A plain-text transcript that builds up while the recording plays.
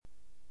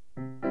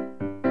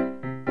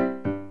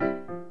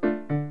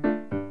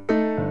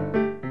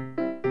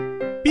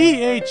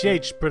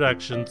PHH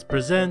Productions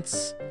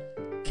presents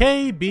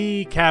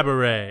KB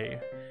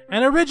Cabaret,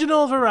 an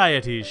original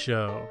variety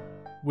show,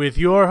 with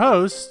your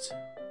host,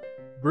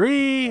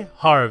 Bree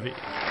Harvey.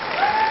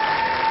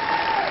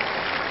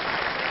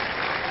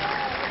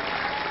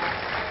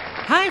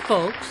 Hi,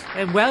 folks,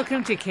 and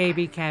welcome to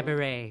KB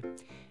Cabaret.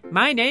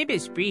 My name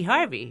is Bree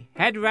Harvey,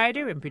 head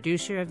writer and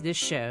producer of this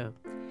show.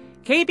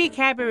 KB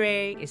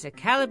Cabaret is a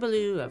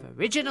calabaloo of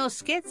original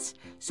skits,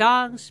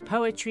 songs,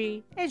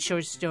 poetry, and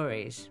short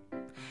stories.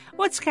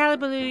 What's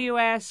calabaloo, you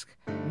ask?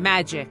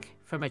 Magic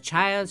from a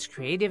child's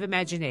creative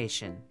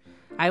imagination.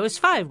 I was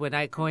 5 when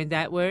I coined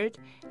that word,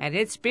 and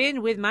it's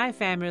been with my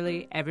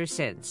family ever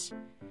since.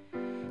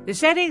 The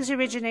settings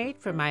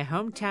originate from my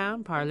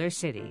hometown, Parlor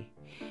City.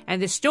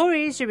 And the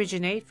stories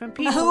originate from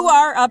people who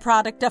are a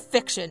product of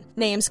fiction.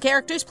 Names,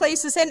 characters,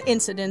 places, and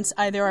incidents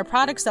either are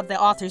products of the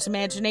author's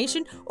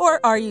imagination or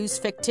are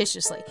used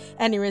fictitiously.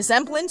 Any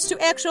resemblance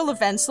to actual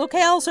events,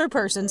 locales, or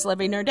persons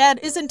living or dead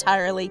is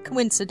entirely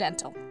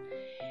coincidental.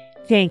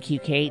 Thank you,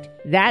 Kate.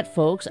 That,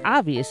 folks,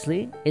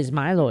 obviously, is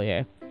my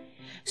lawyer.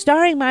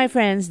 Starring my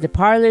friends, the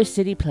Parlor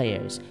City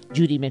Players,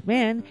 Judy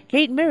McMahon,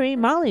 Kate Murray,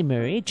 Molly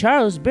Murray,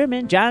 Charles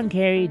Berman, John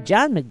Carey,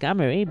 John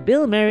Montgomery,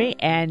 Bill Murray,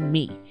 and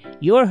me,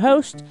 your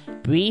host,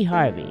 Bree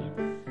Harvey.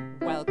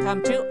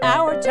 Welcome to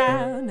our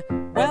town,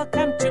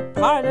 welcome to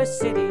Parlor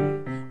City,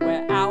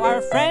 where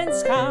our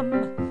friends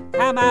come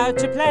out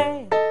to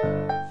play.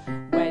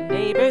 When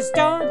neighbors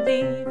don't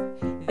leave,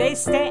 they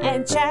stay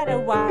and chat a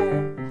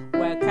while.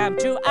 Welcome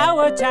to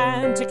our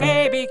town, to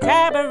KB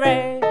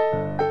Cabaret.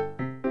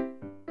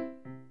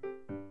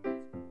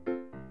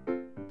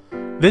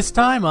 This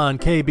time on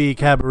KB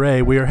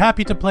Cabaret, we are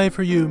happy to play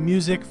for you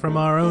music from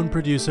our own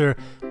producer,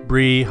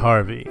 Bree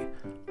Harvey,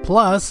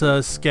 plus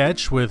a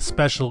sketch with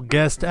special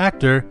guest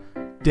actor,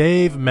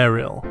 Dave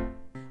Merrill.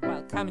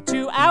 Welcome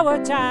to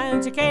our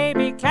town, to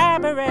KB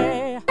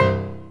Cabaret.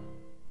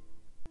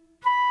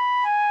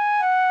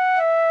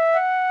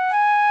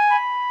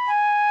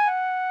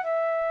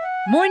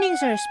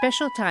 Mornings are a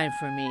special time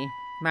for me.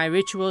 My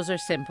rituals are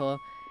simple.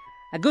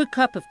 A good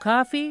cup of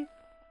coffee,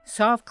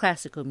 soft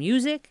classical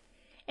music,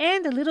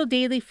 and a little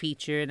daily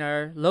feature in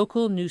our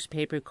local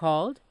newspaper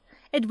called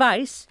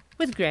Advice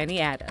with Granny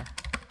Ada.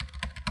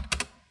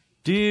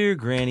 Dear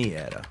Granny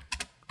Ada,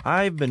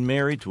 I've been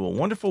married to a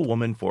wonderful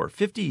woman for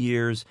 50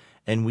 years,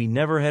 and we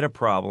never had a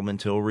problem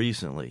until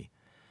recently.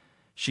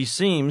 She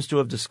seems to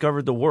have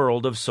discovered the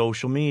world of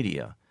social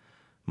media.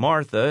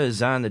 Martha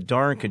is on the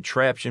darn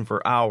contraption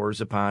for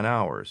hours upon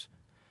hours.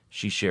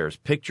 She shares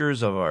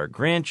pictures of our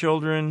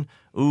grandchildren,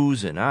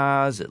 oohs and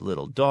ahs at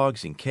little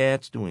dogs and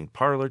cats doing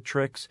parlor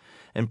tricks,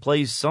 and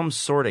plays some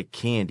sort of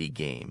candy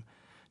game.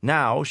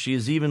 Now she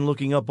is even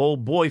looking up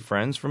old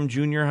boyfriends from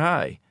junior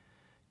high.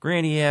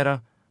 Granny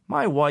Ada,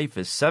 my wife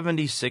is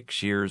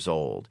 76 years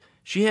old.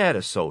 She had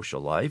a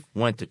social life,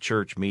 went to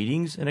church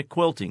meetings and a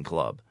quilting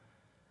club.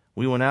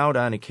 We went out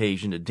on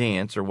occasion to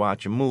dance or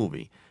watch a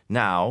movie.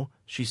 Now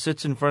she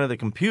sits in front of the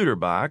computer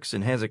box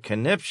and has a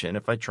conniption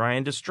if I try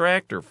and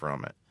distract her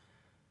from it.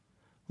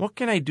 What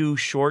can I do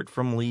short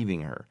from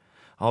leaving her,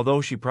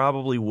 although she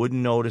probably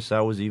wouldn't notice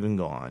I was even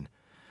gone?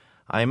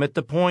 I am at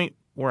the point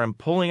where I'm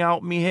pulling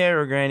out me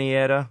hair, Granny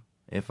Ada,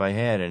 if I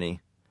had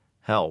any.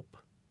 Help.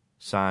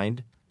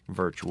 Signed,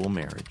 Virtual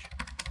Marriage.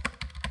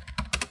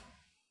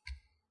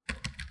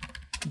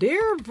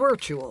 Dear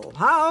Virtual,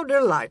 how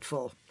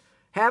delightful.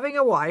 Having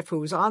a wife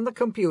who's on the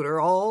computer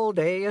all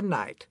day and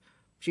night.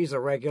 She's a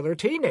regular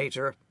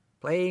teenager,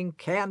 playing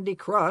Candy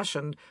Crush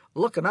and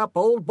looking up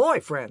old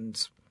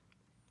boyfriends.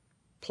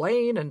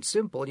 Plain and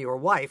simple, your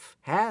wife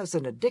has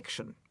an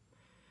addiction.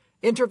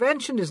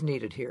 Intervention is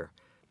needed here.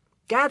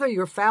 Gather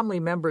your family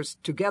members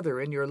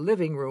together in your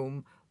living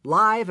room,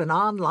 live and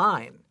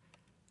online.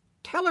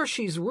 Tell her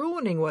she's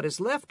ruining what is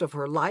left of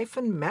her life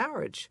and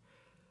marriage.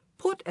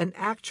 Put an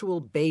actual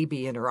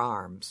baby in her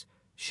arms.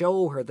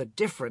 Show her the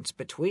difference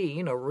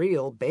between a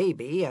real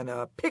baby and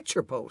a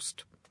picture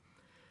post.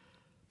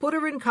 Put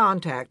her in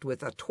contact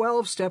with a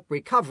 12-step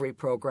recovery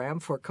program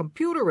for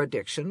computer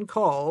addiction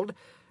called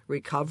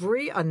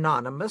Recovery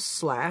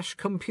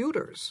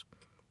Anonymous/Computers.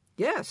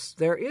 Yes,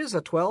 there is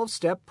a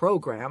 12-step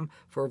program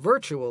for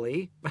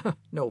virtually,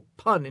 no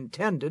pun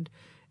intended,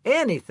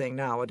 anything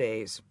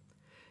nowadays.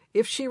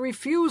 If she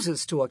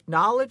refuses to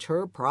acknowledge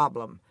her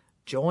problem,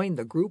 join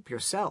the group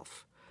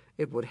yourself.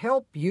 It would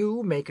help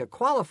you make a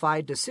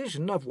qualified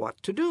decision of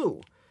what to do.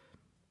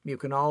 You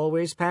can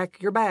always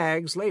pack your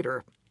bags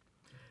later.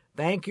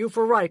 Thank you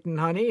for writing,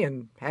 honey,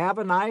 and have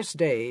a nice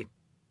day.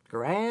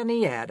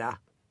 Granny Ada.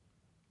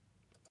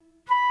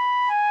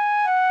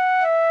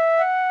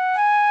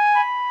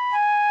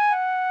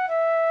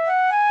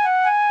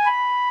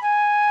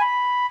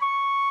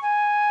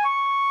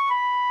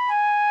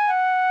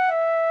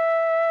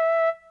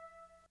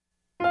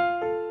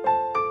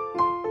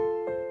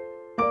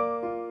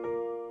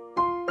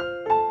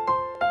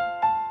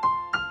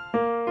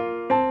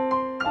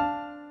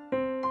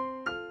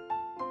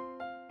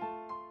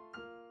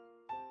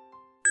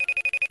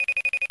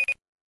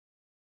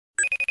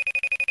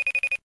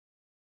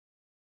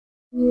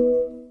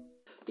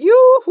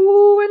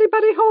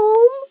 anybody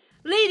home?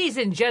 Ladies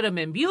and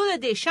gentlemen, Beulah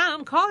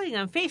Deschamps calling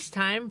on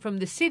FaceTime from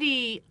the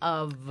city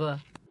of...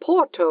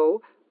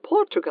 Porto,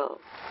 Portugal.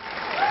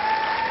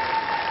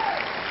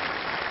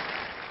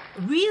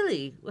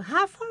 Really?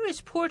 How far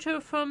is Porto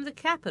from the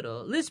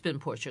capital, Lisbon,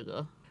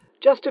 Portugal?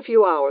 Just a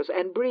few hours,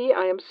 and Bree,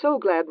 I am so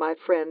glad my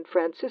friend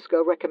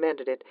Francisco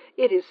recommended it.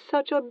 It is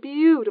such a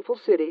beautiful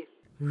city.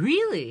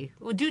 Really?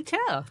 Well, do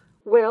tell.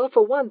 Well,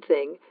 for one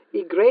thing,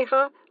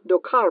 Igreja do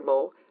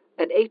Carmo,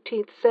 an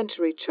 18th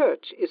century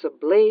church, is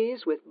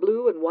ablaze with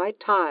blue and white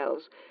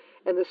tiles,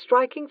 and the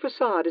striking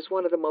facade is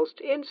one of the most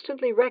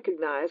instantly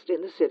recognized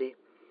in the city.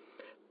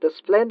 The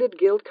splendid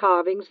gilt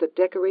carvings that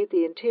decorate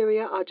the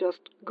interior are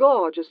just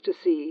gorgeous to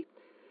see.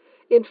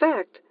 In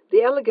fact,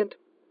 the elegant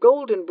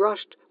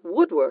golden-brushed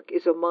woodwork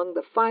is among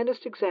the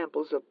finest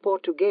examples of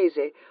Portuguese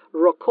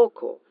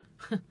Rococo.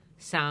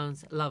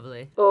 Sounds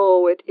lovely.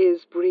 Oh, it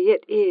is, Brie,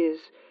 it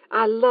is.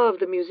 I love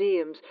the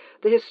museums,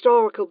 the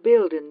historical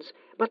buildings,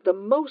 but the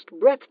most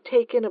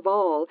breathtaking of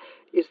all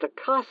is the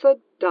Casa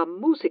da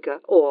Musica,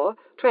 or,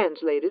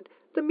 translated,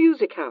 the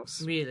music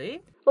house.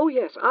 Really? Oh,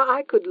 yes,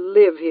 I could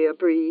live here,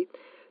 Brie.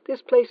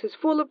 This place is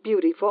full of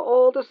beauty for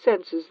all the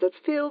senses that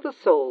fill the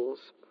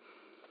souls.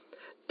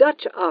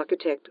 Dutch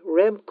architect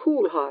Rem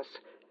Koolhaas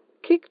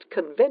kicked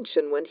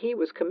convention when he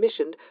was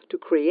commissioned to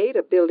create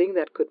a building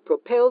that could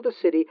propel the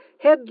city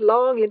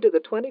headlong into the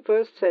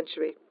 21st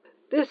century.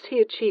 This he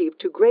achieved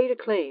to great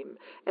acclaim,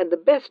 and the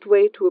best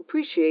way to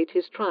appreciate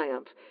his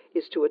triumph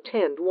is to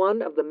attend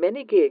one of the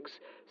many gigs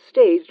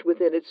staged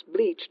within its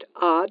bleached,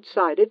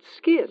 odd-sided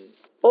skin.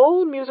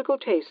 All musical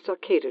tastes are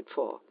catered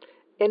for,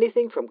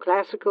 anything from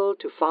classical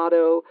to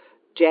fado,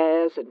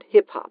 jazz, and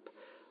hip-hop.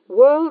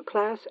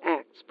 World-class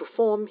acts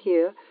perform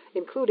here,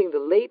 including the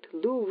late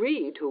Lou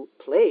Reed, who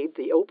played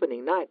the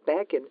opening night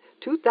back in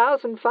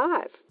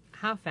 2005.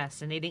 How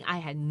fascinating. I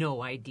had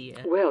no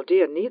idea. Well,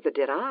 dear, neither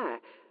did I.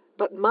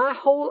 But my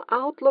whole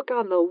outlook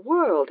on the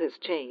world has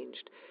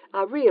changed.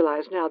 I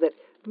realize now that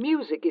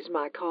music is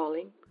my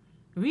calling.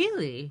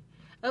 Really?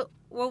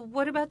 Well,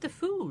 what about the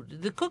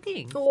food, the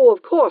cooking? Oh,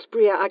 of course,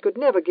 Bria, I could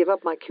never give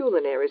up my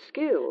culinary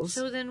skills.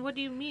 So then what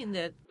do you mean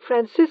that...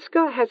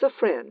 Francisca has a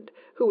friend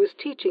who is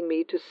teaching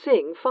me to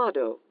sing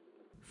fado.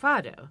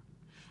 Fado?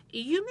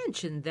 You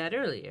mentioned that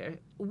earlier.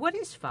 What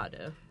is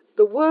fado?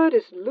 The word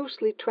is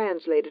loosely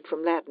translated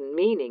from Latin,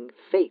 meaning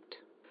fate.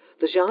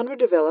 The genre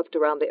developed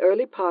around the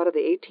early part of the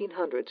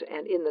 1800s,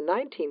 and in the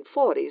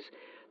 1940s,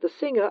 the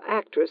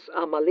singer-actress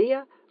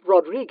Amalia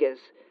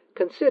Rodriguez,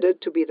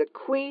 considered to be the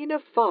queen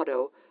of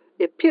fado,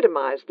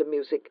 epitomized the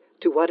music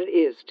to what it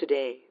is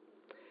today.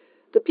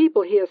 The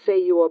people here say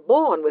you are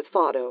born with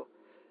fado.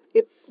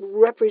 It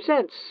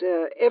represents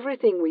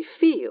everything we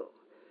feel.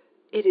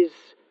 It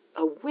is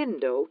a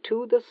window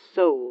to the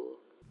soul.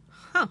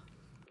 Huh.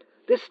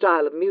 This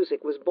style of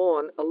music was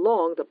born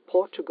along the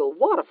Portugal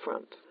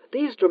waterfront.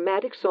 These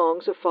dramatic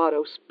songs of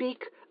fado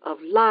speak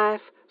of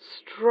life,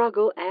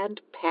 struggle,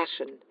 and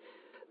passion.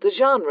 The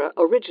genre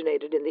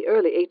originated in the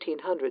early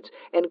 1800s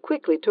and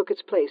quickly took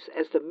its place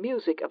as the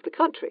music of the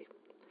country.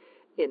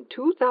 In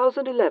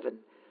 2011,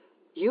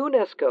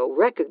 UNESCO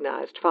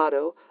recognized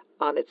fado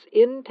on its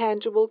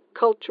intangible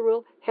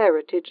cultural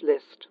heritage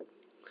list.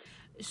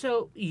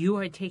 So you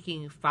are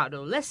taking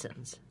fado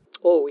lessons?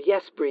 Oh,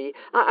 yes, Brie.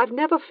 I've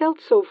never felt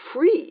so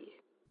free.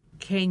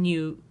 Can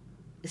you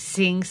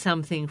sing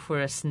something for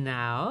us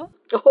now?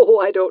 Oh,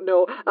 I don't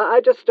know.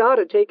 I just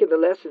started taking the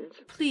lessons.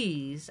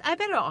 Please. I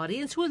bet our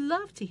audience would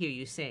love to hear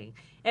you sing.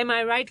 Am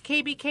I right,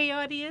 KBK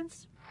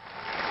audience?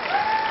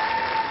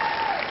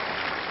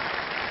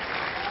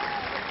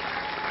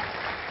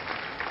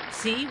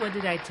 See, what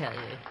did I tell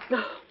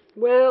you?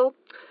 Well,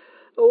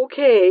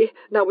 okay.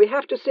 Now we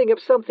have to sing of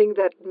something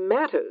that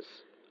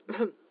matters.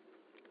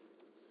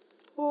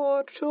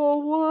 Porto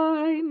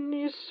wine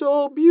is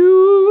so beautiful,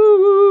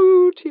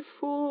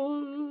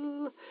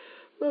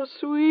 the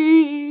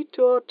sweet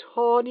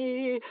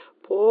tawny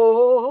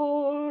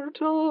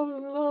port of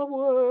the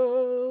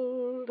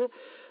world.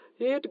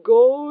 It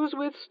goes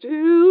with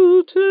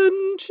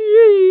Stilton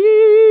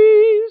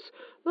cheese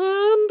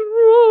and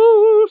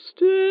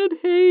roasted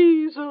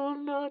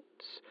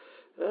hazelnuts,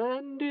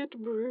 and it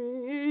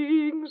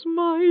brings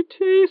my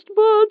taste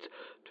buds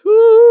to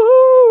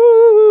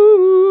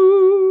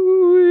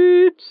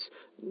its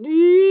knees.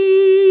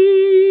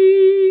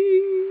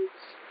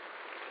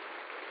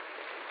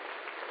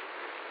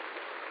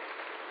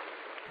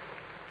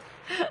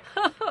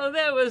 Oh,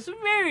 that was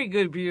very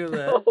good,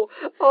 Beulah.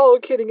 Oh,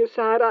 kidding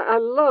aside, I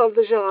love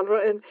the genre,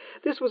 and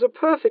this was a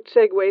perfect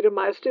segue to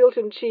my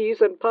Stilton cheese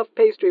and puff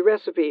pastry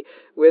recipe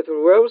with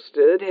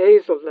roasted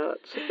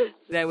hazelnuts.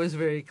 That was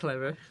very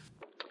clever.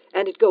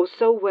 And it goes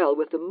so well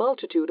with the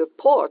multitude of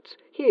ports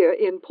here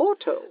in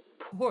Porto.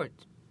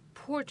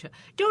 Porto.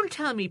 Don't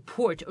tell me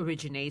port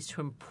originates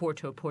from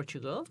Porto,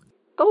 Portugal.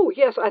 Oh,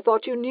 yes, I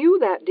thought you knew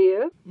that,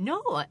 dear.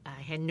 No,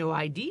 I had no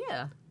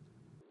idea.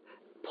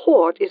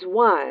 Port is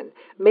wine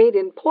made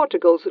in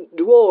Portugal's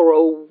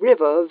Douro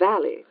River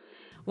Valley.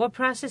 What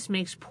process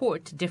makes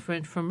port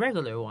different from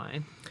regular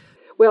wine?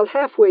 Well,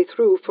 halfway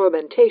through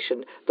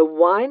fermentation, the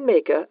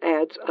winemaker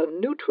adds a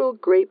neutral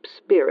grape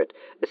spirit,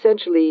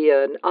 essentially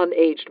an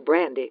unaged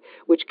brandy,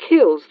 which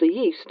kills the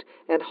yeast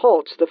and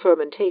halts the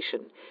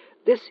fermentation.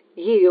 This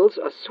yields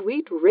a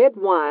sweet red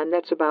wine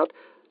that's about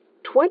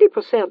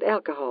 20%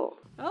 alcohol.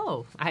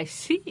 Oh, I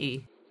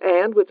see.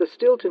 And with the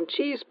Stilton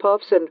cheese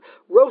puffs and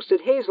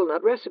roasted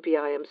hazelnut recipe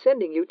I am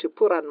sending you to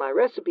put on my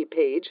recipe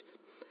page,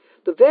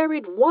 the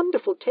varied,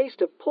 wonderful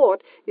taste of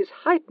port is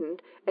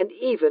heightened and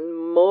even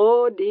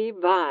more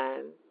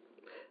divine.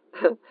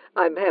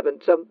 I'm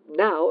having some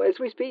now as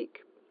we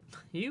speak.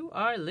 You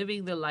are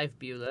living the life,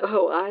 Beulah.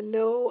 Oh, I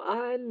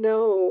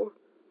know.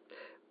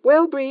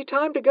 Well, Bree,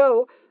 time to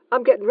go.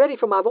 I'm getting ready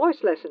for my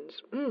voice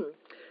lessons. Me,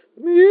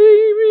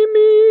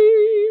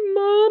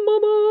 ma, ma,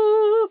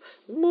 ma,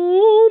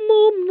 mo,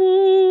 mo,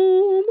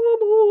 mo, mo,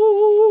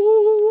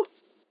 mo.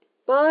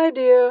 Bye,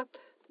 dear.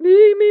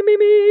 Me,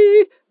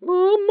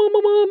 ma, ma,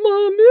 ma, ma,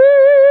 ma, me.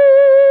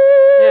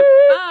 Have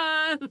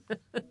fun!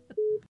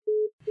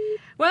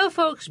 Well,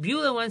 folks,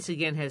 Beulah once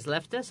again has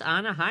left us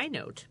on a high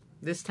note,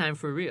 this time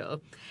for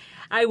real.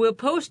 I will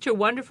post her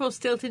wonderful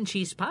Stilton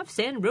cheese puffs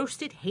and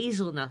roasted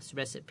hazelnuts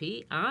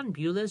recipe on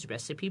Beulah's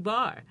recipe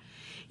bar.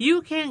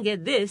 You can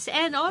get this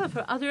and all of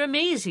her other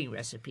amazing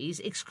recipes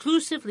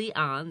exclusively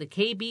on the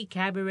KB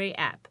Cabaret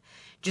app.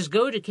 Just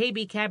go to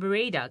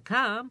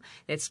KBKabaret.com,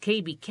 that's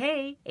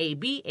KBKabaret,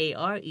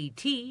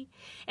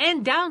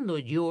 and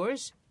download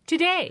yours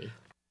today.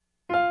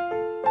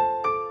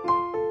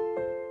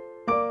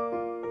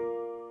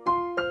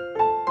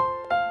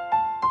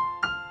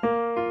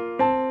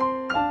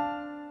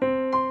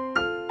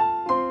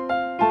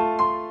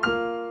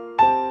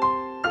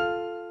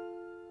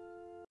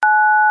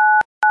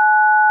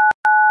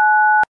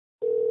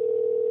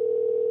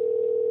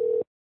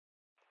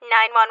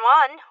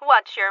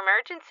 What's your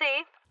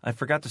emergency? I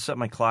forgot to set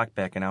my clock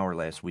back an hour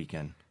last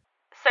weekend.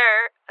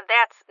 Sir,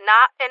 that's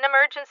not an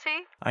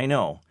emergency? I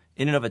know.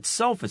 In and of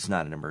itself, it's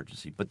not an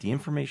emergency, but the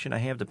information I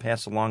have to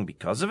pass along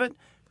because of it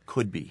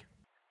could be.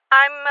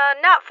 I'm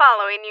not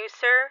following you,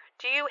 sir.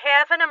 Do you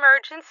have an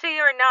emergency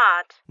or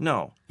not?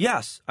 No.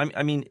 Yes.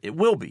 I mean, it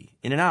will be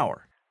in an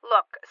hour.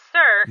 Look,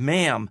 sir.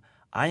 Ma'am,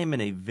 I am in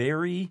a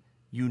very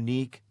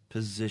unique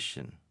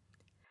position.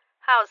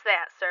 How's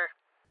that, sir?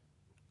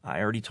 I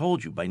already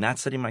told you, by not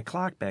setting my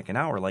clock back an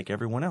hour like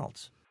everyone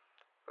else.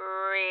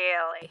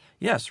 Really?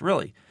 Yes,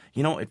 really.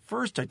 You know, at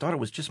first I thought it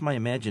was just my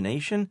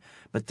imagination,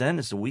 but then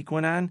as the week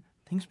went on,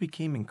 things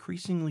became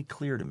increasingly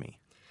clear to me.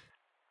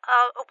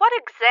 What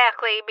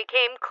exactly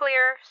became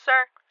clear,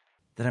 sir?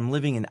 That I'm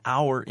living an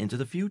hour into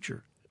the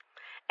future.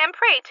 And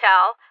pray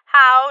tell,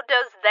 how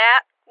does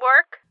that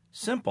work?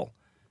 Simple.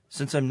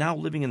 Since I'm now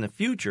living in the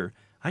future,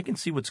 I can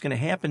see what's going to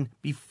happen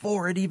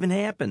before it even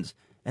happens,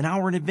 an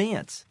hour in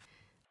advance.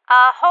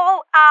 A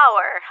whole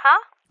hour, huh?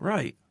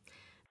 Right.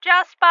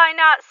 Just by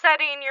not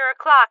setting your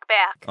clock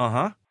back?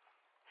 Uh-huh.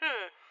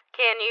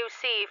 Can you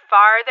see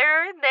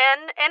farther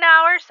than an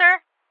hour,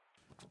 sir?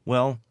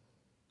 Well,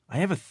 I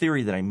have a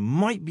theory that I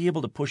might be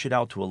able to push it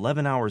out to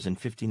 11 hours and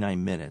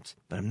 59 minutes,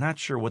 but I'm not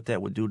sure what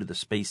that would do to the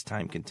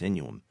space-time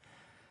continuum.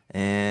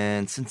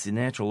 And since the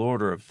natural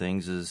order of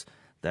things is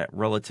that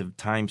relative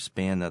time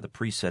span of the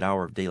preset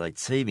hour of daylight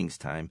savings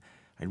time,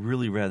 I'd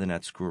really rather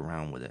not screw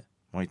around with it.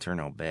 Might turn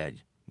out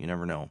bad. You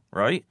never know,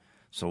 right?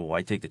 So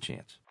why take the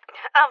chance?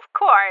 Of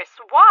course.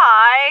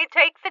 Why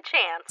take the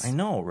chance? I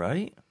know,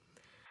 right?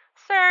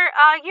 Sir,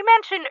 you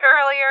mentioned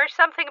earlier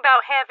something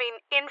about having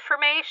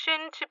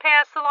information to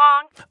pass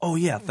along. Oh,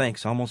 yeah,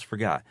 thanks. I almost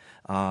forgot.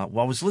 Well,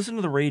 I was listening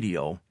to the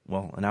radio,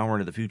 an hour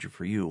into the future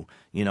for you,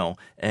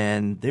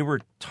 and they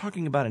were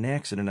talking about an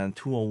accident on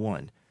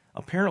 201.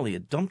 Apparently, a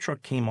dump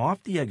truck came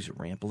off the exit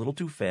ramp a little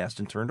too fast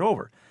and turned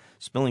over,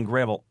 spilling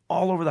gravel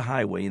all over the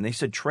highway, and they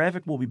said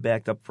traffic will be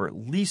backed up for at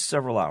least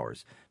several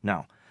hours.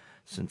 Now,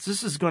 since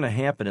this is going to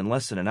happen in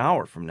less than an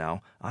hour from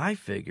now, I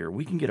figure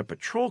we can get a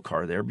patrol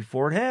car there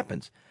before it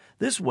happens.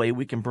 This way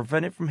we can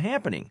prevent it from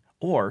happening,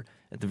 or,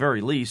 at the very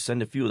least,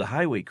 send a few of the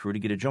highway crew to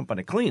get a jump on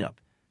a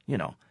cleanup.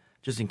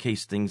 Just in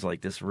case things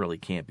like this really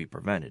can't be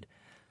prevented.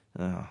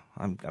 I'm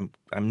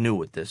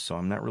new at this, so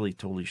I'm not really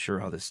totally sure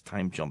how this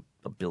time jump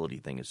ability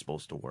thing is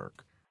supposed to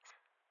work.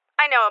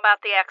 I know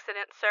about the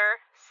accident, sir.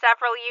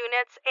 Several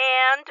units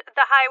and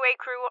the highway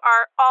crew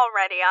are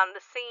already on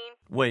the scene.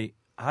 Wait,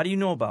 how do you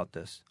know about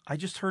this? I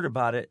just heard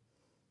about it,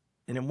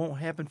 and it won't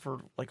happen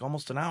for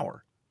almost an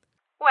hour.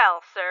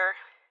 Well, sir,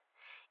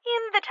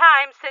 in the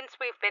time since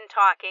we've been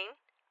talking,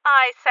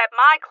 I set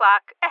my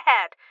clock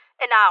ahead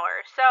an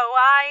hour, so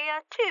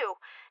I, too,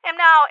 am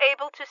now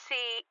able to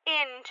see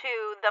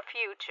into the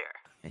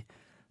future.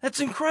 That's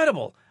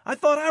incredible! I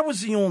thought I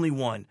was the only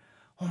one.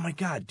 Oh my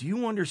God, do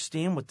you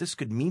understand what this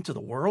could mean to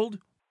the world?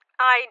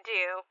 I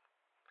do.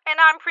 And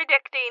I'm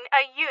predicting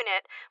a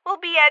unit will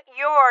be at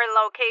your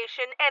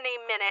location any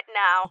minute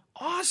now.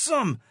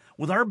 Awesome!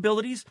 With our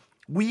abilities,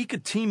 we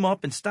could team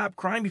up and stop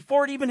crime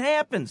before it even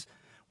happens.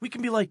 We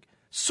can be like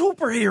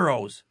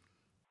superheroes.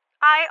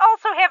 I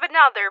also have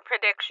another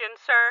prediction,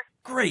 sir.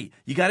 Great.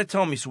 You got to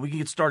tell me so we can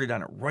get started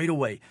on it right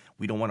away.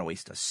 We don't want to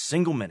waste a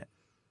single minute.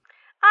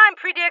 I'm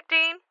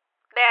predicting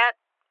that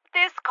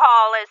this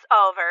call is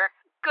over.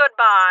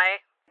 Goodbye.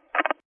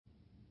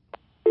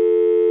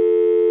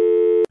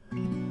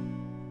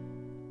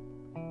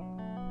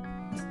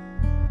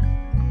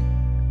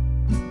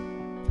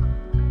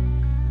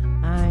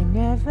 I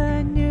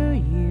never knew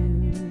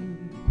you.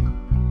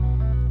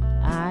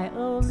 I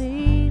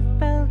only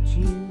felt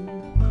you.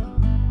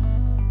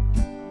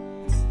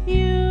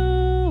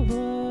 You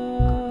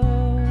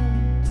were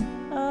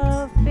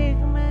a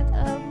figment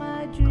of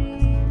my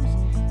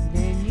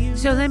dreams.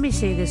 So let me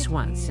say this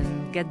once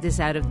and get this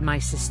out of my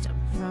system.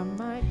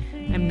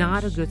 I'm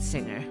not a good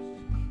singer.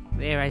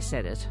 There, I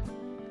said it.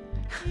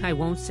 I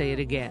won't say it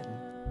again.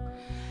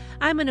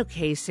 I'm an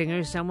okay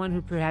singer, someone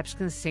who perhaps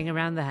can sing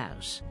around the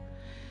house.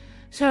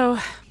 So,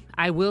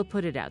 I will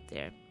put it out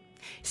there.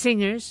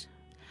 Singers,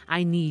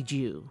 I need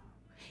you.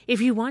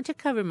 If you want to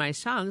cover my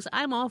songs,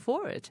 I'm all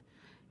for it.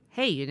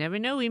 Hey, you never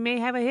know, we may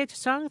have a hit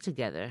song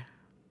together.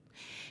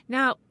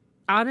 Now,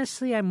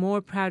 honestly, I'm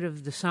more proud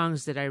of the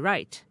songs that I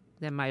write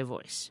than my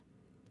voice.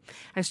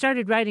 I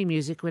started writing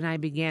music when I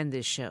began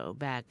this show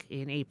back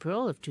in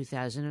April of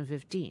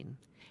 2015.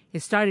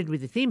 It started with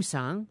the theme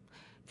song,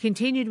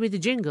 continued with the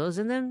jingles,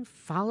 and then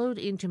followed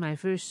into my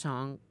first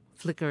song,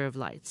 Flicker of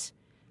Lights.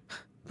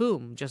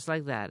 Boom, just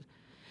like that.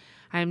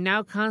 I am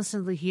now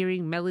constantly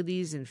hearing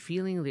melodies and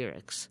feeling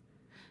lyrics.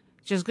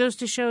 Just goes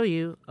to show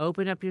you,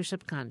 open up your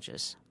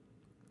subconscious.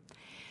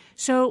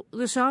 So,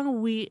 the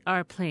song we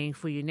are playing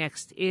for you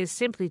next is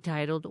simply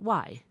titled,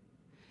 Why?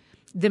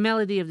 The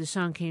melody of the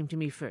song came to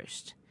me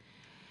first.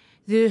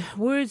 The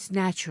words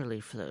naturally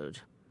flowed.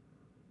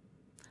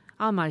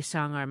 All my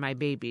songs are my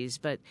babies,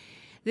 but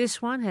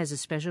this one has a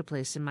special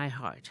place in my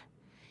heart.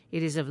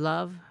 It is of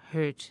love,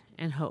 hurt,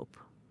 and hope.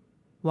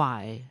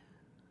 Why?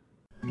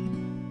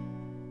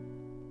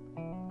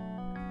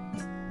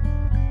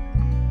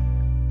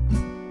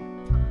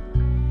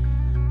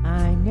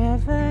 I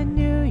never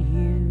knew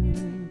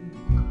you.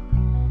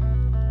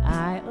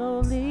 I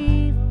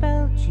only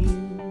felt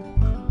you.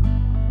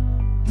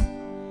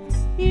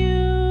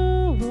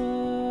 You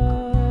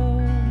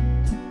were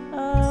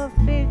a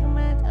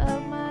figment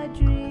of my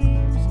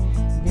dreams.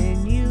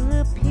 Then you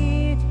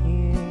appeared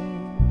here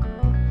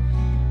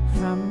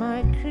from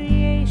my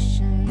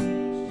creation.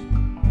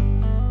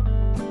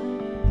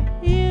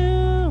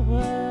 You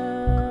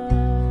were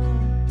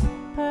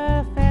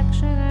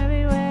perfection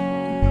every way.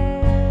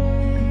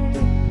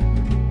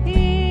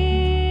 Here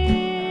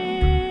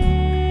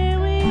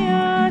we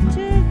are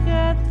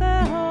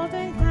together,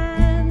 holding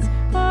hands,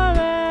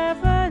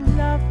 forever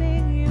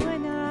loving you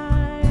and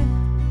I,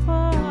 for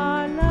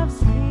our love's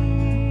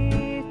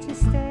here to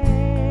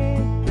stay.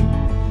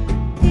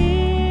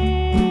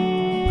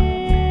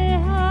 Here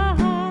our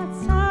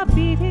hearts are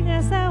beating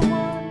as they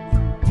want.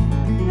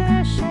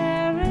 They're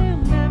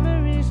sharing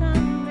memories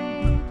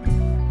unmade.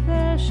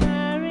 They're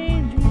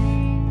sharing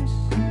dreams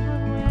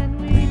of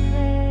when we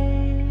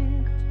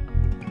played.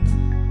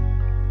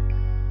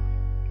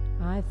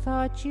 I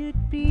thought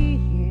you'd be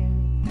here.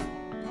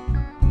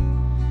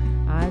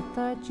 I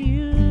thought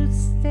you'd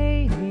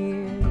stay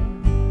here.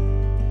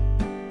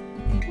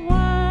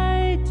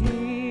 Why did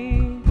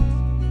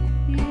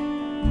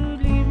you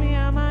leave me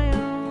on my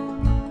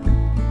own?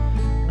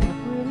 What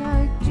will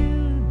I do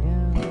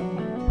now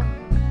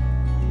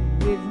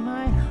with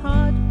my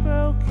heart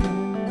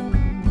broken?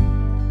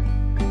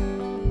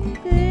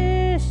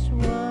 This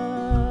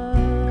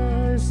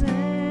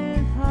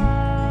wasn't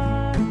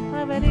part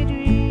of any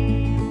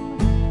dream.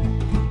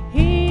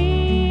 Here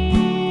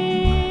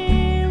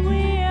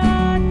we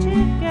are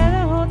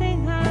together,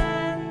 holding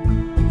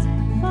hands,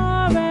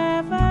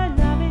 forever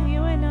loving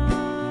you and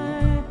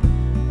I,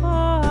 for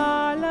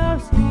our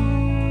love's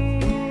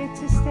here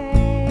to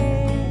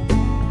stay.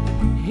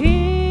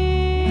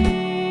 Here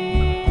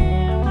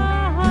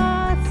our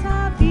hearts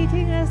are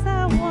beating as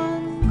the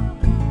one.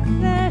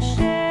 They're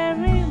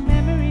sharing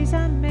memories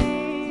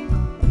unmade.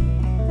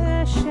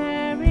 They're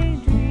sharing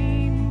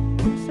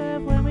dreams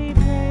of when we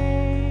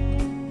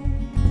played.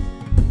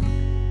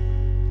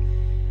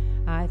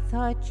 I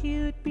thought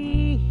you'd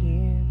be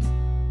here.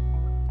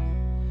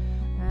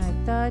 I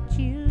thought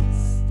you'd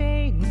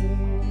stay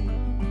here.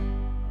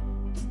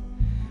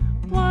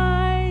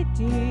 Why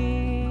did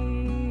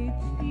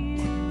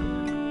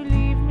you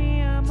leave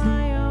me on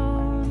my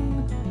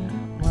own?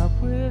 What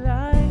will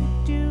I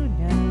do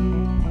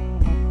now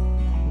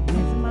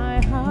with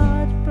my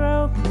heart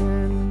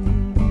broken?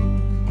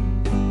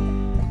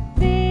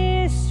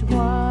 This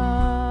wasn't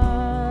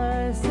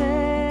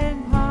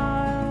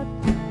part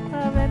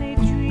of any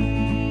dream.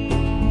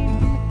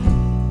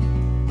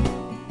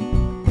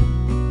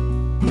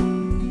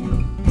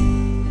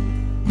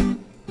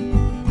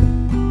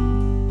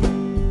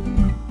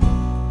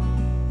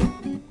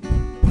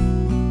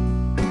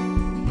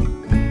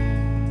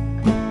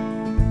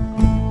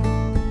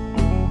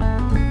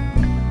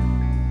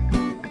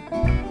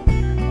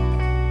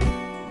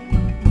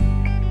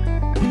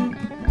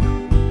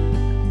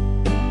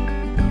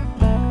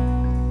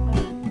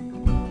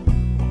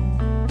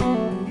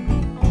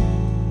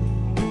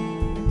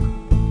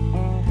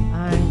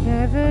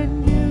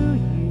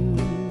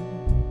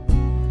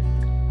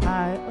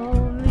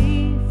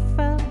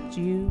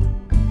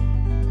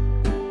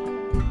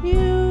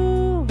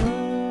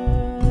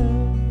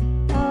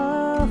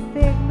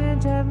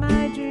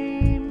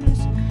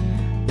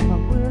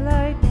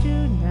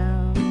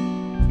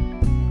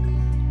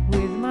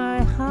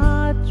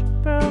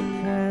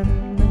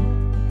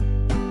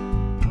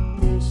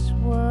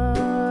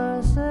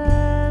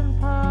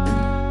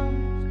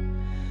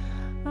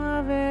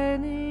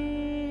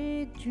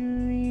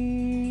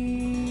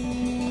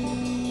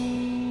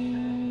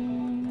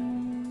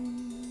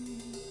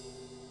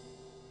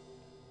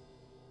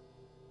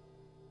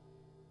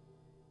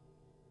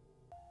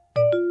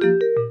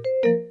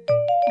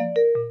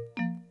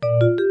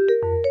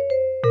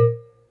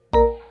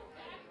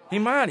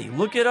 Monty,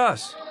 look at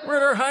us. We're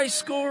at our high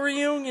school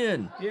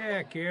reunion.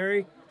 Yeah,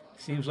 Carrie.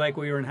 Seems like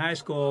we were in high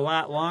school a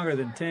lot longer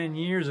than 10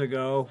 years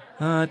ago.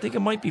 I think it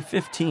might be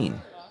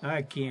 15.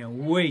 I can't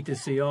wait to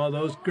see all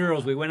those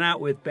girls we went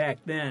out with back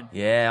then.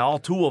 Yeah, all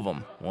 2 of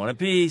them. One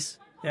apiece.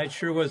 That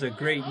sure was a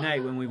great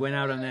night when we went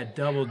out on that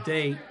double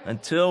date.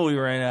 Until we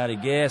ran out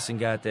of gas and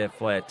got that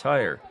flat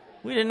tire.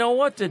 We didn't know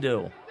what to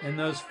do. And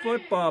those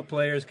football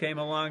players came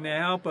along to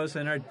help us,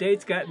 and our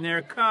dates got in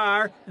their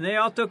car, and they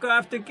all took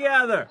off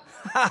together.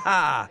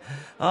 Ha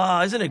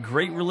ha! Isn't it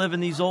great reliving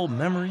these old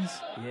memories?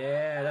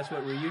 Yeah, that's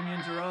what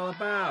reunions are all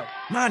about.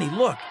 Monty,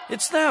 look,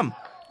 it's them.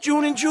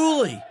 June and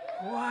Julie.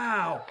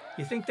 Wow.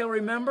 You think they'll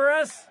remember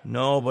us?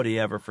 Nobody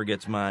ever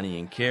forgets Monty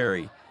and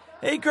Carrie.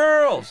 Hey,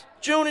 girls,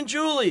 June and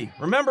Julie,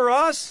 remember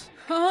us?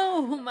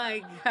 Oh,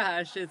 my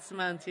gosh, it's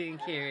Monty and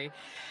Carrie.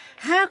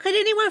 How could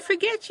anyone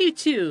forget you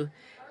two?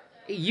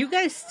 You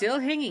guys still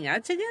hanging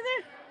out together?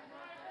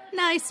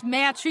 Nice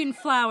matching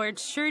flowered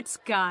shirts,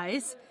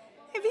 guys.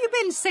 Have you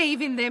been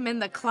saving them in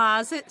the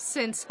closet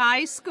since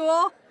high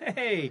school?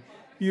 Hey,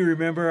 you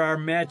remember our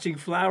matching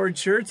flowered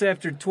shirts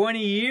after 20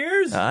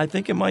 years? I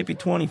think it might be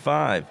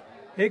 25.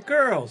 Hey,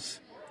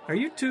 girls, are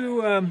you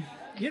two,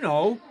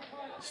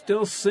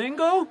 still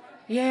single?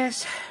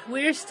 Yes,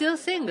 we're still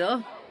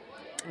single.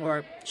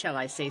 Or shall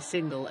I say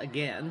single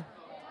again?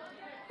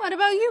 What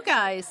about you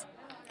guys?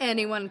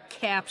 Anyone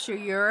capture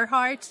your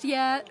hearts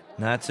yet?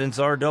 Not since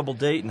our double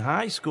date in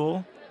high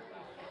school.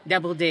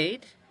 Double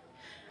date?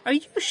 Are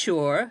you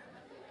sure?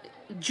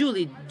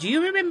 Julie, do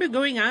you remember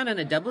going out on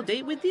a double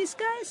date with these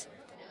guys?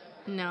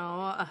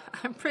 No,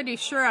 I'm pretty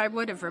sure I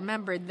would have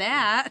remembered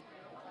that.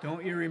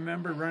 Don't you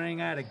remember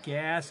running out of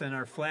gas and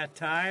our flat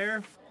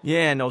tire?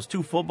 Yeah, and those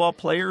 2 football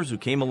players who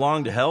came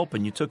along to help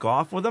and you took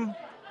off with them?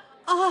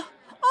 Oh,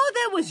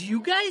 that was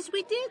you guys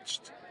we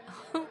ditched?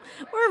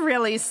 We're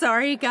really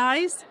sorry,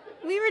 guys.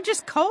 We were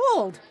just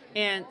cold.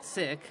 And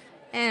sick.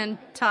 And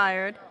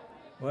tired.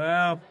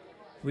 Well,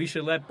 we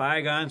should let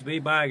bygones be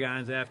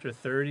bygones after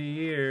 30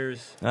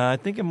 years. I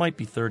think it might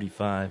be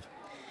 35.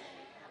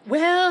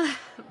 Well,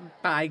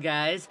 bye,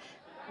 guys.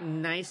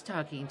 Nice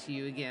talking to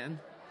you again.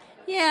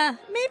 Yeah,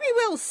 maybe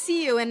we'll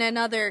see you in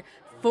another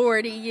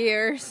 40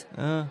 years.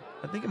 I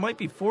think it might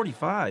be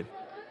 45.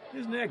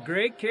 Isn't that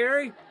great,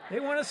 Carrie? They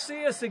want to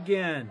see us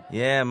again.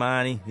 Yeah,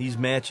 Monty, these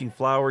matching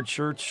flowered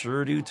shirts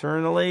sure do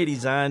turn the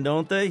ladies on,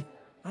 don't they?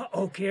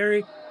 Uh-oh,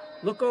 Carrie.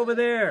 Look over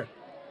there.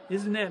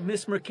 Isn't that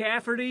Miss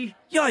McCafferty?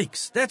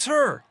 Yikes, that's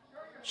her.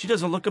 She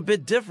doesn't look a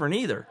bit different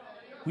either.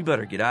 We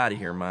better get out of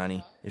here,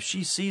 Monty. If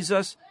she sees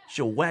us,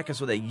 she'll whack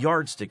us with that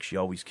yardstick she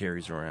always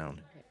carries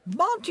around.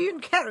 Monty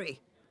and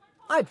Carrie.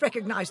 I'd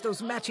recognize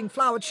those matching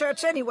flowered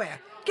shirts anywhere.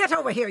 Get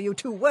over here, you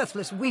 2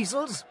 worthless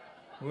weasels.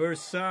 We're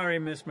sorry,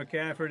 Miss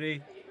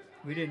McCafferty.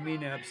 We didn't mean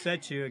to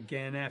upset you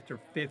again after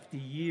 50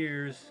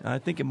 years. I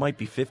think it might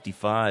be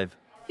 55.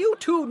 You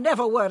 2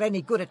 never were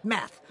any good at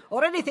math,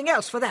 or anything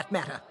else for that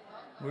matter.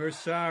 We're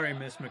sorry,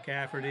 Miss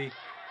McCafferty.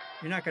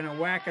 You're not going to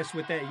whack us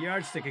with that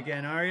yardstick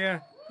again, are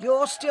you?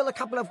 You're still a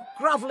couple of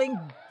groveling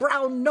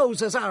brown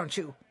noses, aren't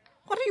you?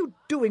 What are you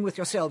doing with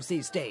yourselves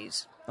these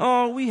days?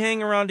 Oh, we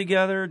hang around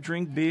together,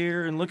 drink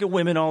beer, and look at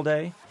women all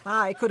day.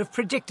 I could have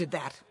predicted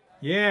that.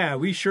 Yeah,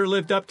 we sure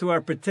lived up to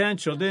our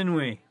potential, didn't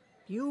we?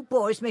 You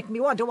boys make me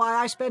wonder why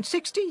I spent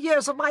 60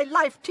 years of my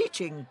life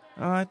teaching.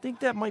 I think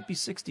that might be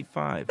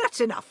 65.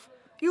 That's enough.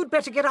 You'd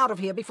better get out of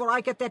here before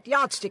I get that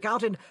yardstick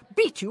out and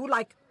beat you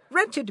like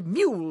rented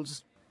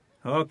mules.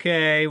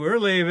 Okay, we're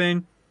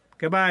leaving.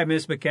 Goodbye,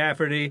 Miss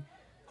McCafferty.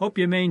 Hope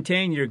you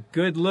maintain your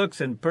good looks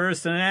and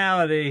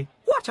personality.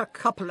 What a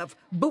couple of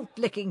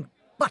boot-licking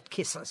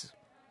butt-kissers.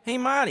 Hey,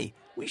 Monty,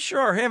 we sure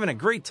are having a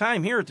great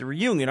time here at the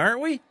reunion,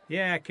 aren't we?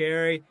 Yeah,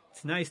 Carrie.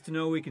 It's nice to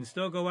know we can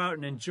still go out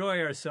and enjoy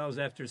ourselves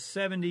after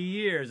 70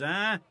 years,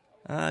 huh?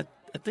 I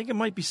think it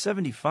might be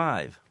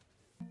 75.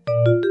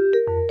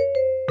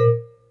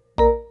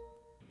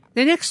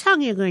 The next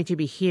song you're going to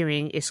be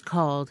hearing is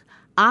called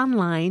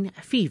Online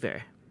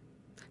Fever.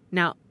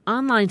 Now,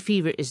 Online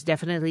Fever is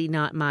definitely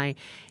not my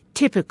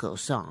typical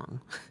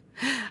song.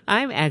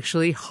 I'm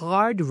actually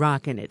hard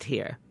rocking it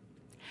here.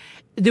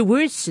 The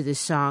words to this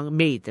song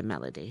made the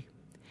melody.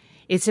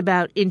 It's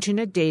about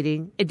internet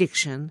dating,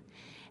 addiction,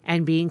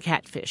 and being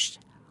catfished,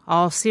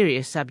 all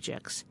serious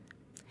subjects.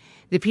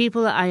 The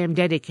people I am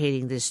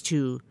dedicating this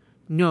to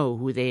know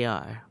who they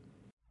are.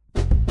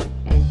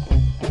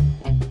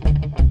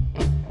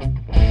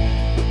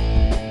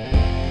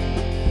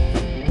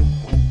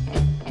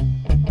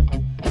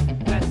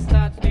 Let's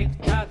start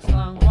big talks,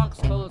 long walks,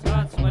 cold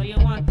hearts. What do you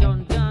want?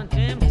 Don't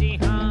empty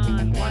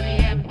heart. 1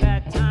 a.m.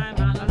 bad time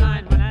on the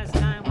line. One last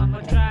time, one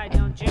more try.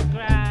 Don't you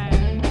cry.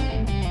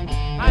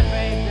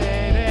 Heartbreak,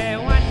 baby,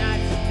 one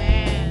night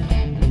stand.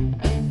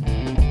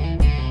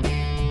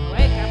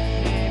 Wake up,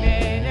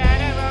 baby, that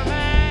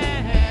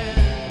romance.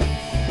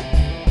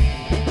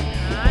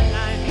 I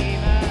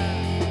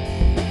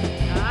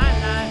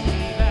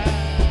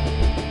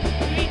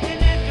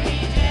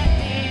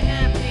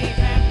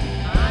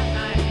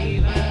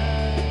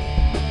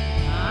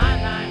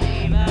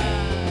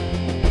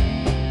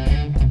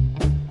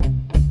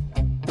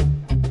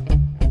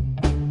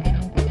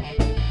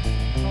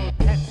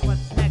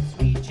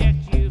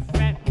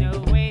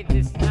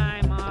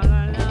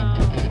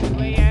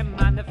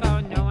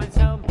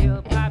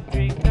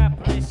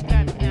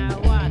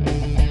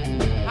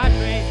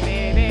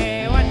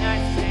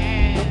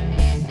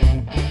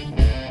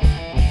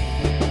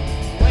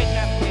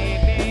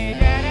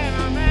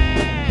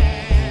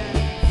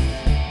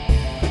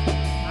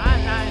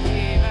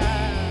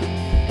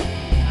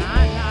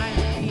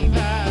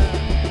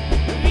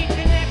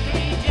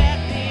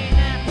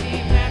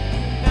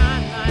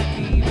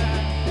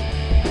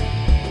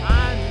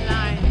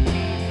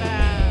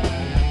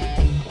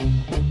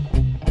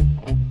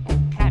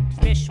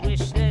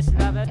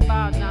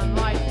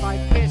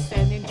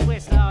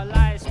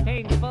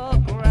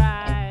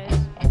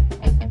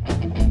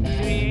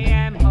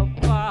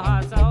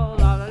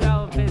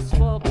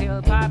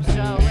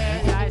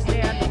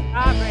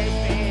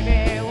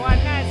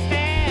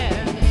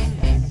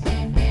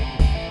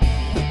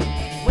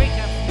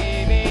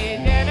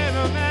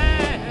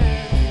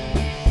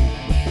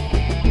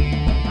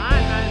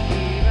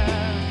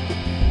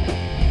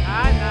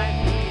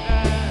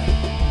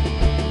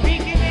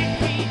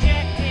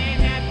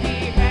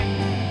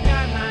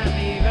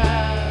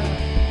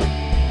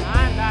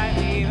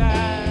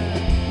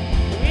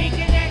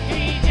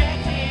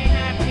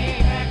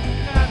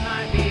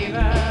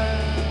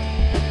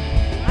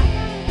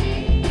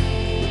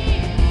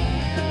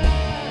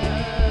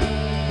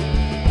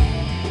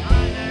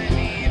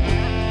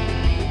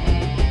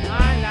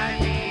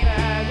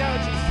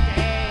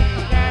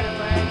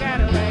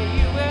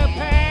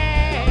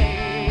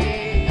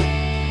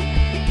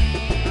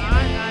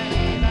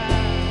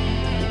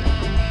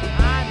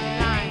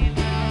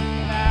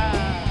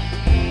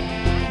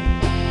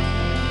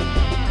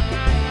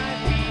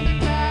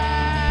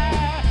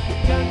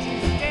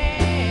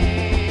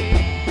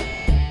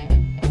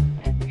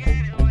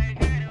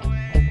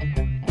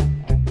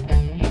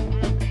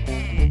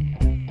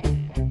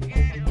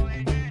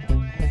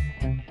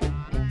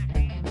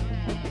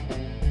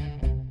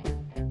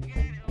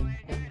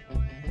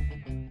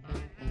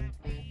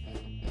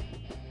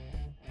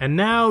And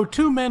now,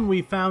 two men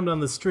we found on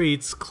the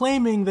streets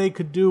claiming they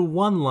could do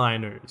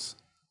one-liners.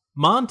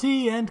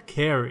 Monty and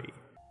Carrie.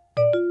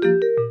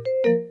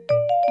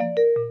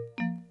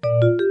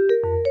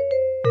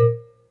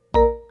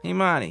 Hey,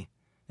 Monty,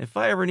 if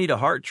I ever need a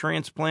heart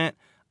transplant,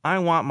 I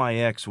want my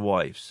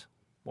ex-wife's.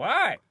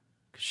 Why?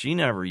 'Cause she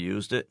never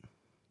used it.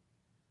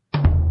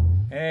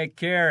 Hey,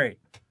 Carrie.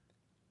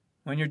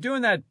 When you're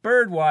doing that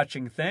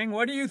bird-watching thing,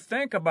 what do you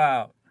think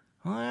about?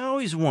 I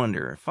always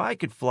wonder, if I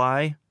could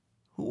fly,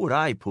 who would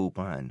I poop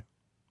on?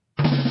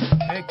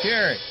 Hey,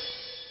 Carrie.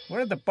 What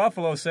did the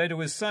buffalo say to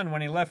his son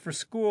when he left for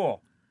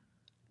school?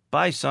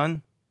 Bye,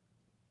 son.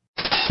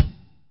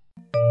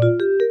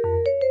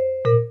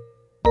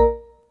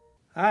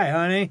 Hi,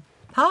 honey.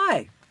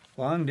 Hi.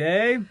 Long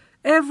day?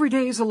 Every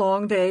day's a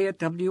long day at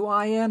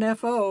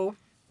WINFO.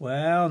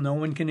 Well, no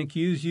one can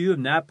accuse you of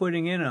not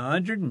putting in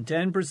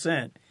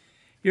 110%.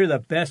 You're the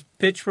best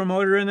pitch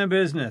promoter in the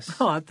business.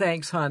 Oh,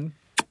 thanks, hon.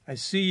 I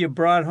see you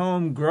brought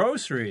home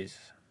groceries.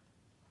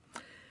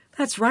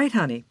 That's right,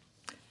 honey.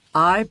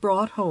 I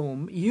brought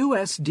home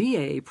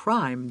USDA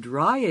prime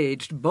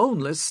dry-aged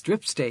boneless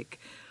strip steak.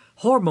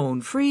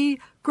 Hormone-free,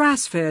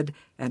 grass-fed,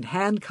 and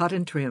hand-cut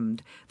and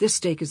trimmed. This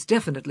steak is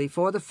definitely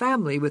for the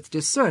family with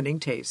discerning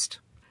taste.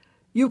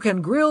 You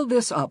can grill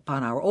this up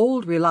on our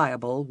old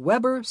reliable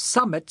Weber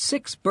Summit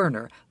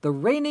 6-burner, the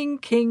reigning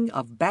king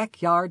of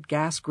backyard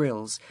gas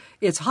grills.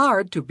 It's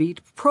hard to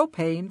beat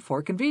propane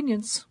for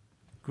convenience.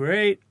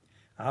 Great.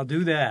 I'll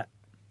do that.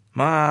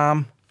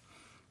 Mom.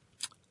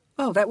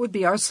 Oh, that would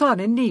be our son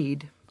in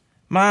need.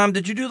 Mom,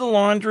 did you do the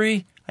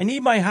laundry? I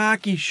need my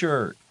hockey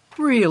shirt.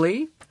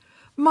 Really?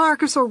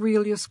 Marcus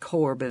Aurelius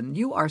Corbin,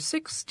 you are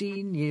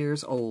 16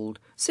 years old.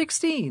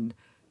 16.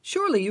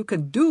 Surely you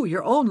can do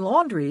your own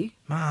laundry.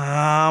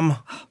 Mom.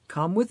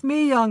 Come with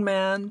me, young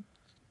man.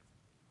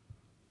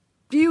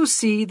 Do you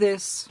see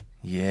this?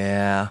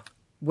 Yeah.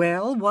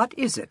 Well, what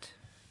is it?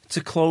 It's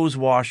a clothes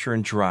washer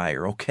and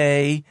dryer,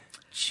 okay?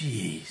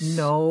 Jeez.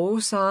 No,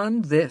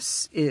 son,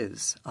 this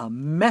is a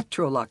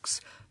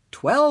Metrolux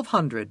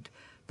 1200.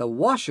 The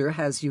washer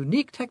has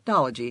unique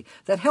technology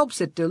that helps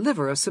it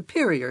deliver a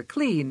superior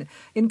clean,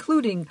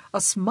 including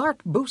a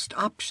smart boost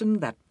option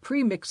that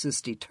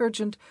premixes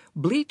detergent,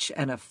 bleach,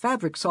 and a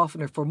fabric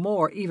softener for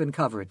more even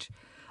coverage.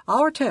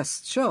 Our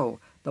tests show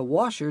the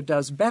washer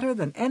does better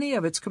than any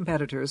of its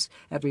competitors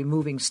at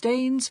removing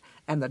stains,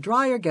 and the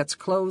dryer gets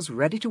clothes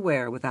ready to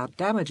wear without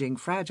damaging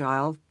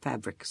fragile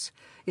fabrics.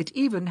 It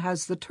even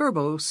has the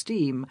turbo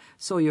steam,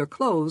 so your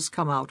clothes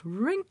come out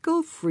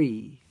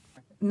wrinkle-free.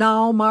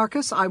 Now,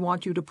 Marcus, I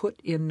want you to put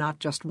in not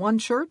just one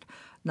shirt,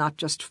 not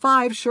just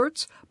 5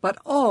 shirts, but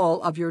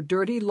all of your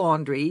dirty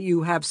laundry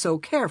you have so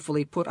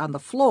carefully put on the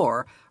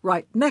floor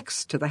right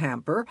next to the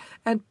hamper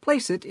and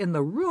place it in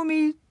the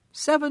roomy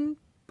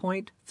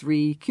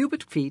 7.3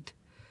 cubic feet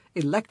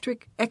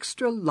electric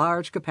extra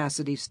large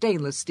capacity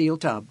stainless steel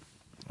tub.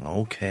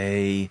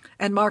 Okay.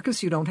 And,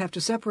 Marcus, you don't have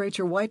to separate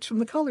your whites from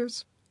the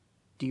colors.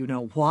 Do you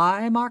know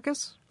why,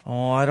 Marcus?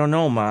 Oh, I don't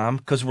know, Mom.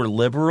 'Cause we're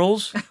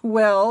liberals?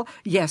 Well,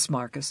 yes,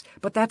 Marcus,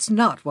 but that's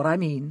not what I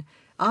mean.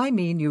 I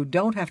mean you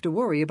don't have to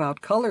worry about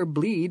color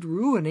bleed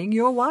ruining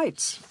your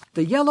whites.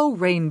 The yellow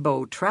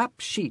rainbow trap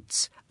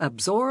sheets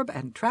absorb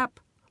and trap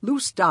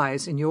loose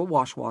dyes in your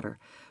wash water,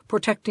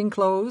 protecting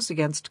clothes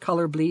against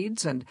color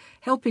bleeds and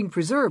helping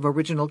preserve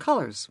original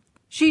colors.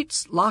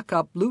 Sheets lock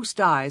up loose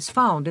dyes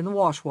found in the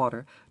wash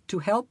water to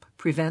help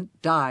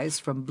prevent dyes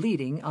from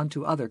bleeding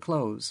onto other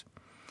clothes.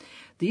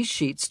 These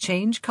sheets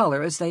change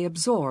color as they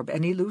absorb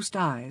any loose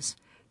dyes.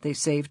 They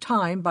save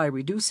time by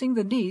reducing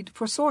the need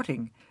for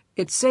sorting.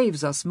 It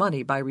saves us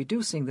money by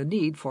reducing the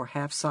need for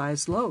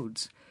half-sized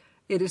loads.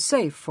 It is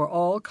safe for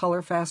all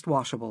color-fast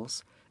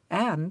washables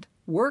and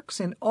works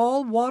in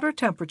all water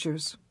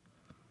temperatures.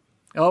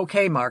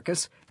 Okay,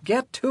 Marcus,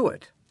 get to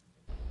it.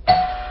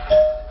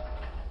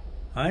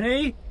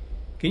 Honey,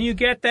 can you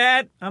get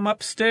that? I'm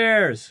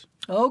upstairs.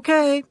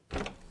 Okay.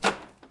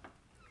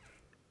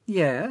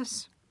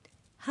 Yes.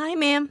 Hi,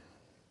 ma'am.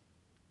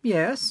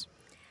 Yes.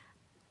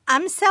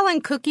 I'm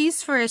selling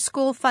cookies for a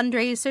school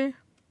fundraiser.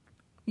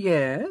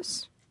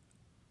 Yes.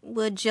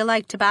 Would you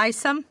like to buy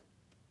some?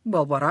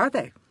 Well, what are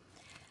they?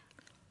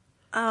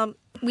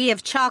 We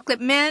have chocolate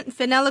mint,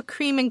 vanilla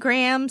cream, and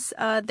grams.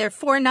 They're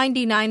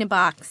 $4.99 a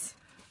box.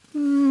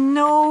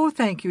 No,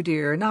 thank you,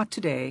 dear. Not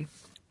today.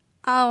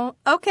 Oh,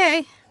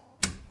 okay.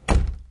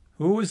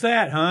 Who was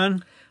that,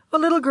 hon? A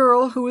little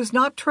girl who is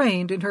not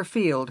trained in her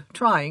field,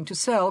 trying to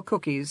sell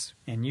cookies.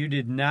 And you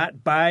did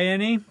not buy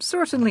any?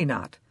 Certainly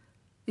not.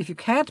 If you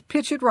can't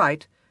pitch it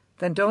right,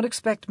 then don't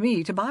expect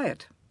me to buy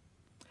it.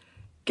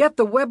 Get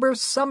the Weber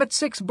Summit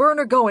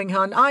 6-burner going,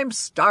 hon. I'm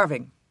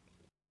starving.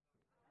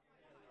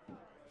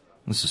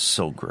 This is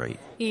so great.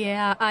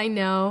 Yeah, I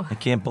know. I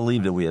can't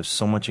believe that we have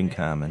so much in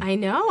common. I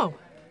know.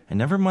 I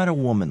never met a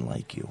woman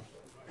like you.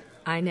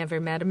 I never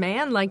met a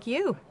man like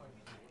you.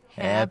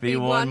 Happy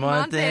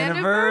 1-month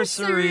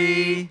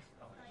anniversary!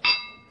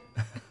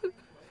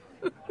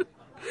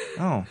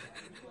 Oh.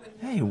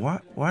 Hey, why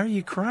are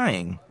you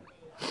crying?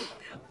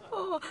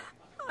 Oh,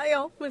 I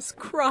always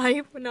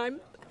cry when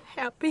I'm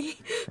happy.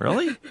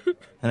 Really?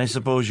 And I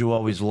suppose you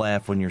always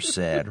laugh when you're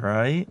sad,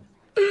 right?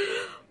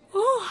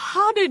 Oh,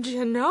 how did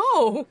you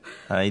know?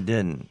 I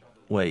didn't.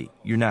 Wait,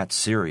 you're not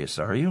serious,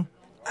 are you?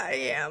 I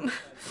am.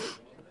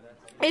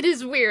 It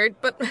is weird,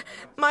 but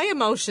my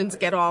emotions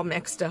get all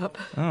mixed up.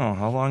 Oh,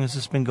 how long has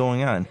this been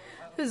going on?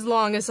 As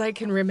long as I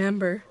can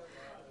remember.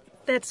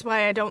 That's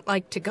why I don't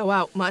like to go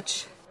out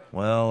much.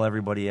 Well,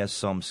 everybody has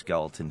some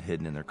skeleton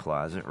hidden in their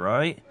closet,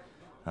 right?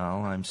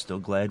 Oh, I'm still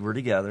glad we're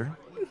together.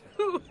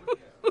 You're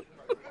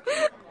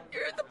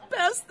the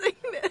best thing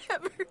that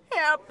ever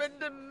happened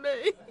to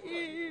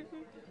me.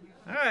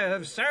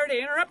 I'm sorry to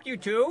interrupt you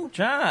two.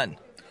 John!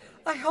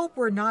 I hope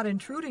we're not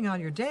intruding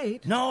on your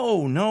date.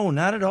 No,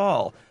 not at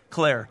all.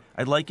 Claire,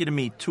 I'd like you to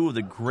meet two of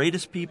the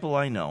greatest people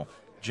I know,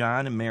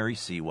 John and Mary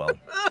Sewell.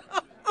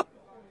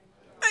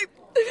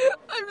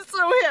 I'm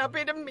so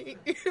happy to meet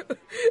you.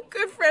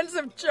 Good friends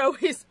of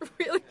Joey's,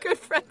 really good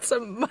friends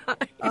of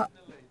mine.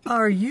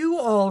 Are you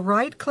all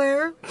right,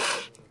 Claire?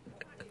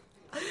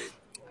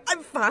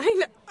 I'm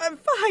fine. I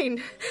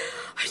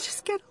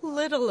just get a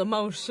little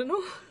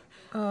emotional.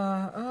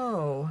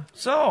 Oh.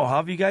 So, how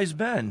have you guys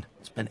been?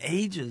 It's been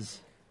ages.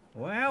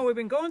 Well, we've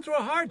been going through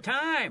a hard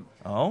time.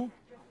 Oh?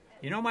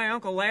 You know my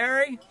Uncle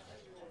Larry?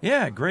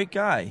 Yeah, great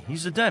guy.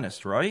 He's a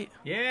dentist, right?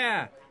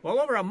 Yeah. Well,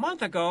 over a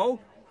month ago,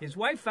 his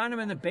wife found him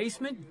in the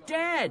basement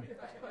dead.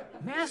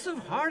 Massive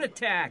heart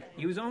attack.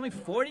 He was only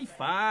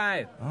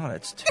 45. Oh,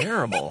 that's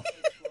terrible.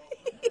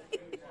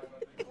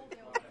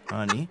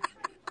 Honey?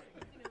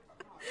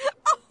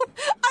 Oh,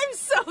 I'm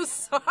so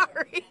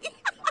sorry.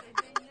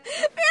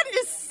 That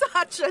is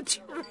such a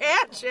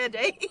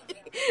tragedy.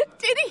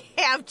 Did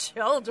he have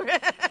children?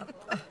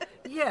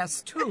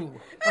 Yes, two.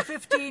 A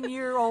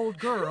 15-year-old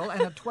girl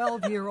and a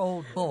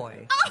 12-year-old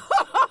boy.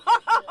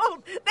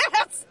 Oh,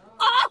 that's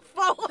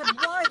awful. Then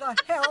why the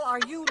hell are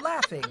you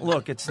laughing?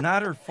 Look, it's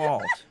not her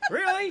fault.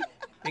 Really?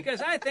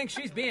 Because I think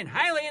she's being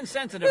highly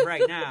insensitive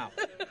right now.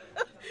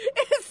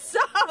 It's so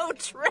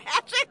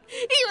tragic.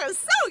 He was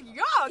so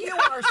young. You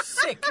are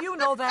sick. You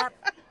know that.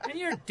 And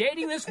you're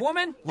dating this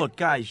woman? Look,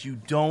 guys, you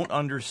don't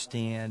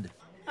understand.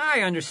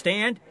 I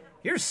understand.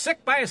 You're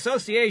sick by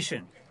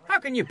association. How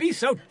can you be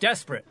so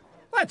desperate?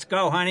 Let's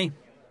go, honey.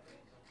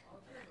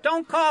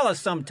 Don't call us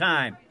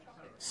sometime.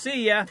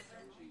 See ya.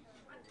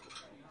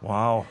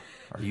 Wow,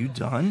 are you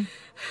done?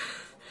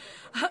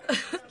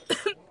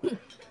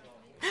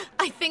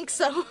 I think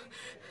so.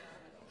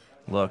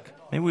 Look,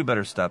 maybe we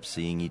better stop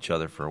seeing each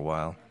other for a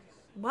while.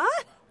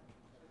 What?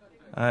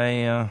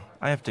 I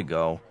have to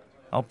go.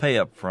 I'll pay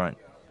up front.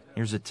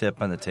 Here's a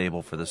tip on the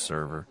table for the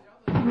server.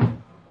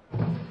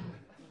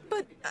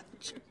 But,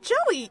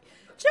 Joey,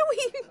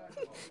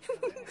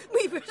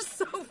 we were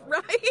so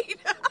right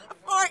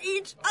for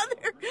each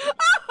other.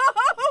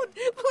 Oh,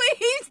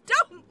 please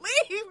don't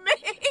leave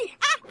me.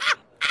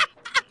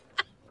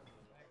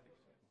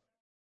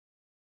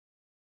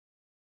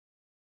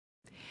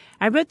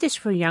 I wrote this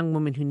for a young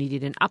woman who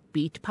needed an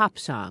upbeat pop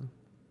song.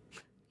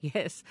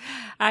 Yes,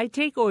 I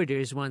take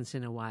orders once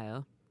in a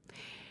while.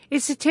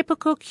 It's a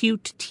typical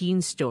cute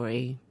teen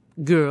story.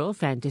 Girl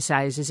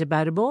fantasizes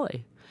about a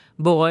boy.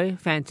 Boy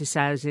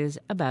fantasizes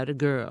about a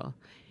girl.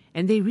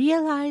 And they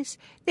realize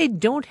they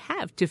don't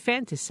have to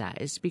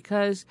fantasize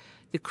because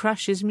the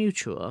crush is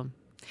mutual.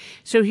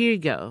 So here you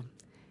go.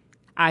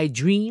 I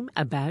dream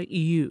about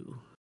you.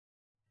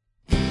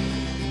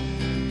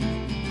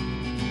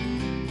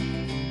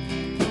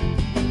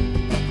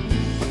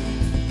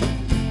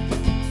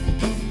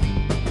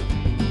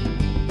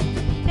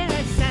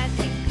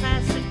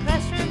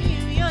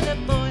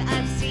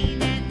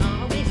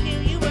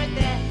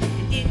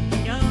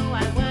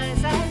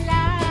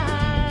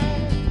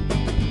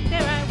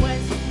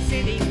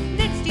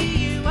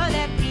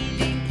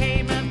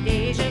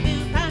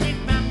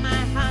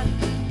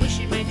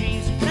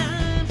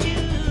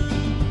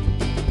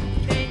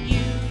 Then you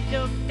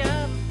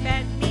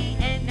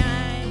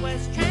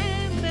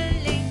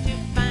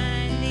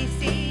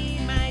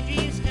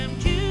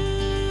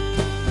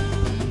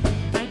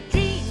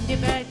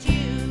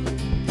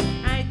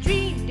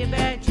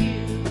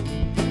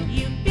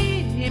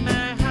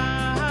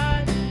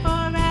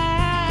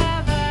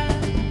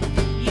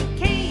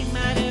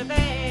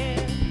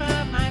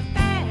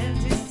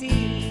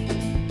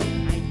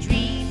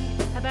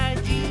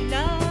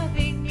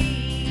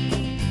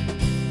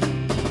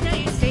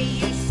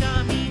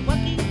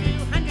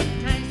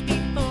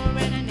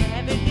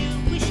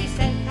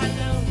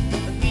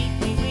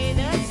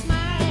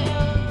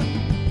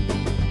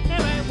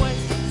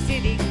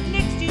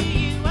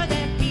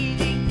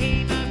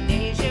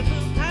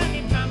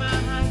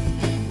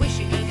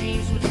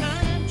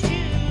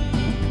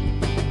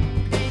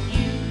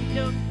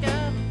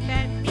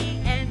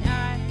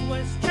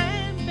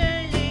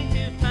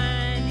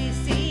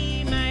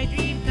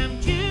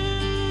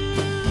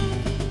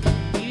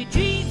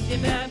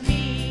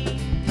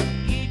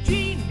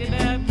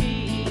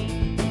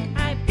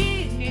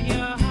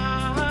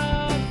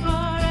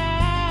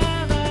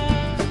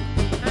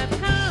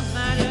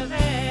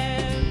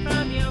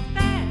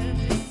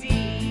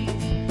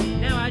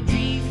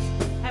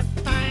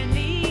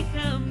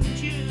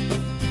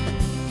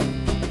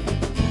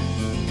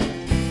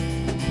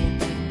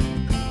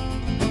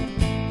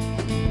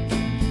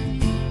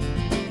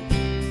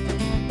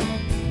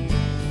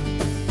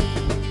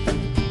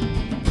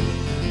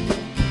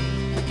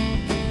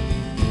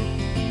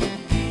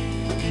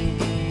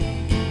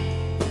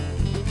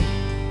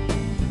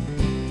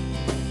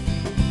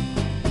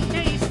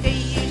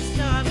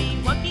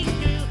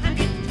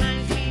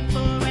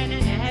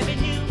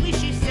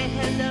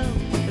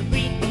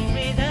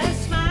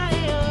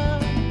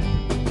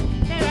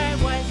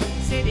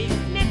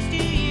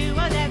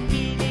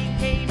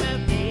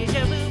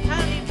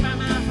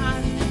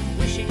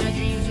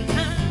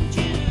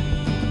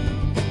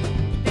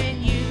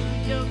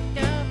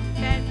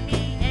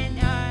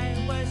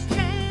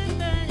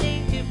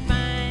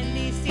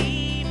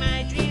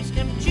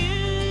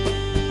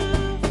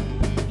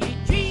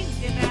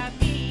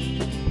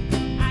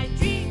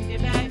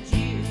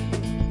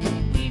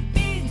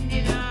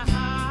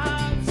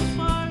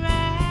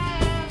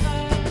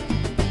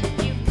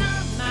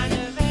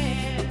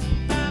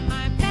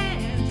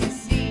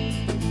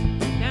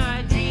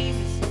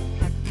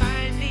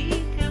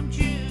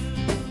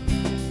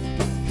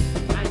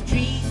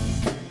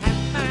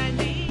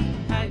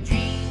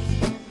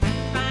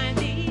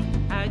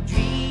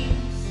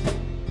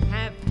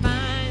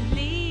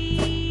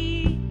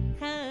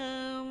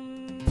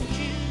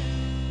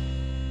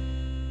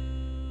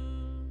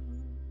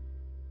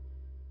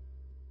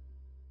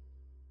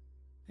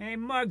Hey,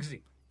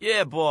 Muggsy.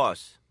 Yeah,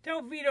 boss.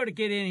 Tell Vito to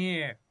get in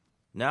here.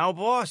 Now,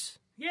 boss?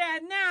 Yeah,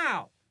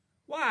 now.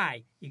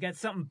 Why? You got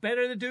something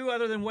better to do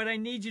other than what I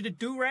need you to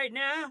do right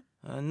now?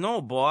 No,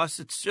 boss.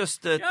 It's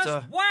just that,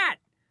 Just what?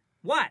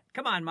 What?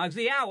 Come on,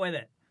 Muggsy, out with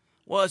it.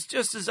 Well, it's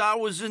just as I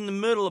was in the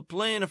middle of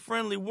playing a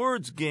friendly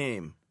words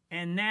game.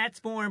 And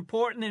that's more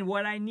important than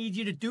what I need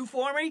you to do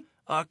for me?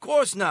 Of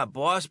course not,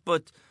 boss,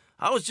 but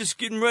I was just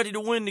getting ready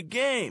to win the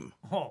game.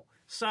 Oh,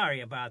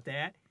 sorry about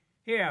that.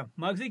 Here,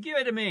 Muggsy, give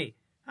it to me.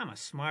 I'm a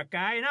smart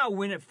guy, and I'll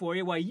win it for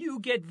you while you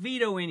get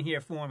Vito in here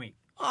for me.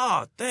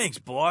 Oh, thanks,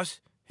 boss.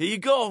 Here you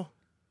go.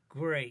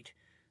 Great.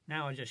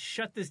 Now I'll just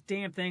shut this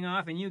damn thing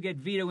off and you get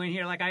Vito in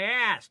here like I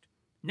asked.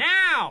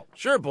 Now!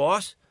 Sure,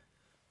 boss.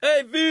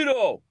 Hey,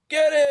 Vito,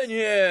 get in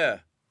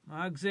here.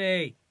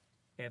 Muggsy,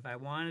 if I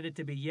wanted it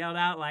to be yelled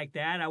out like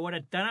that, I would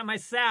have done it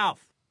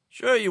myself.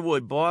 Sure you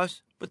would,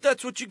 boss. But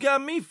that's what you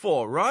got me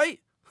for,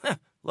 right?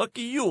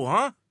 Lucky you,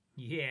 huh?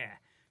 Yeah,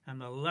 I'm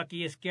the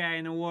luckiest guy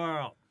in the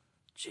world.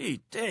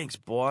 Gee, thanks,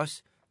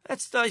 boss.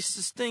 That's the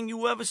nicest thing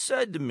you ever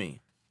said to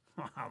me.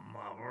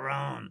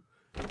 Maroon.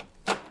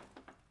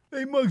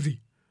 Hey,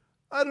 Muggsy,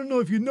 I don't know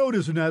if you know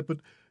this or not, but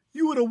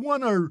you would have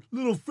won our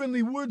little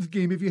friendly words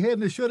game if you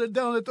hadn't shut it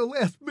down at the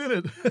last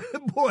minute.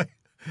 Boy,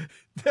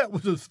 that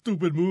was a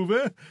stupid move,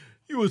 eh?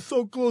 You were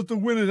so close to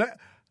winning.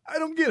 I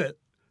don't get it.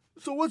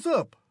 So what's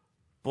up?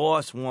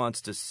 Boss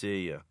wants to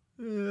see you.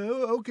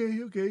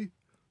 Okay.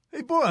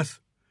 Hey,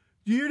 boss,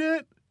 you hear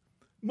that?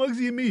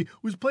 Muggsy and me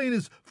was playing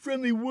his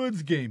friendly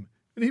words game,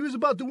 and he was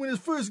about to win his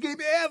first game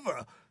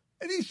ever.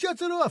 And he shuts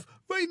it off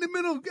right in the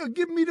middle of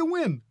giving me the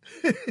win.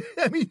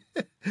 I mean,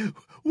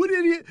 what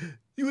idiot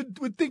you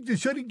would think to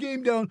shut a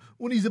game down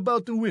when he's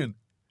about to win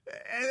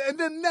and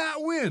then not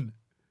win?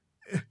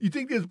 You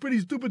think that's pretty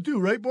stupid too,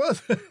 right,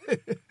 boss?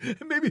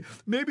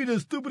 maybe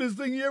the stupidest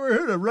thing you ever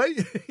heard of, right?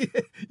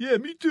 Yeah,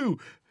 me too.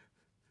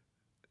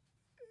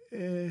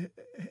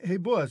 Hey,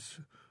 boss,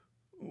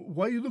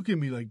 why you look at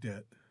me like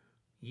that?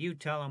 You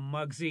tell him,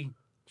 Muggsy.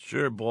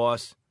 Sure,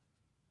 boss.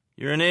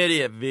 You're an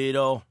idiot,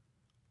 Vito.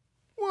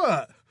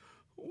 What?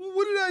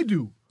 What did I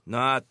do?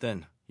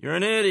 Nothing. You're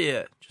an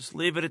idiot. Just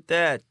leave it at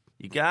that.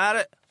 You got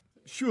it?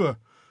 Sure,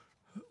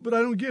 but I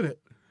don't get it.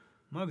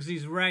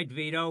 Muggsy's right,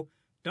 Vito.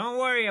 Don't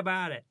worry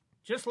about it.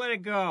 Just let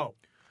it go.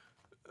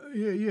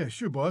 Yeah,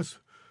 sure, boss.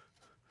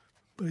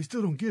 But I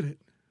still don't get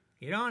it.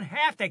 You don't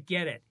have to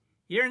get it.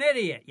 You're an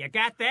idiot. You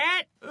got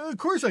that? Of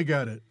course I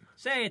got it.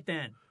 Say it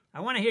then. I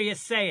want to hear you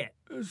say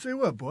it. Say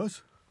what,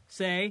 boss?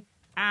 Say,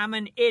 I'm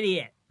an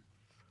idiot.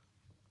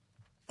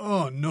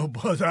 Oh, no,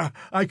 boss.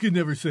 I could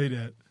never say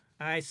that.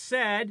 I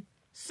said,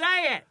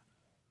 say it.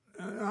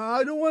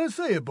 I don't want to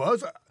say it,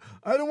 boss.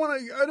 I don't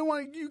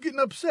want you getting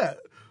upset.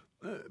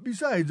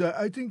 Besides,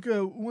 I think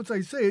once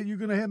I say it, you're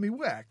going to have me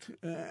whacked.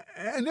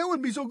 And that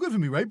wouldn't be so good for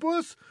me, right,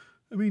 boss?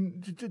 I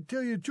mean, to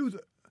tell you the truth,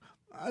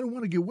 I don't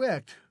want to get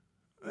whacked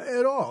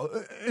at all,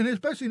 and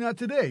especially not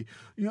today.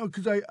 You know,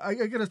 because I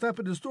got to stop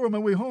at the store on my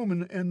way home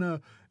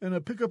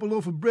and pick up a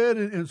loaf of bread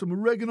and some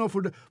oregano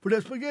for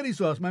that spaghetti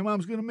sauce my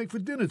mom's going to make for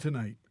dinner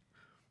tonight.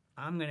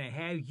 I'm going to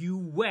have you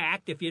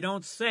whacked if you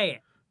don't say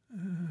it.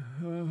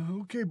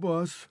 Okay,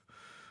 boss.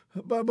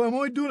 But I'm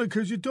only doing it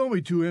because you told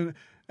me to,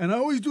 and I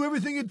always do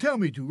everything you tell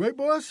me to, right,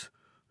 boss?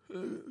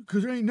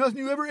 Because there ain't nothing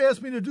you ever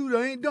asked me to do that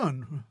I ain't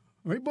done.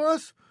 Right,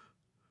 boss?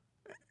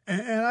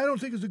 And I don't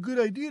think it's a good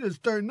idea to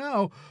start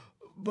now,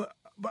 but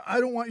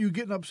I don't want you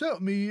getting upset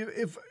with me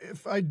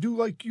if I do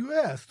like you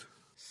asked.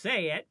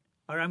 Say it,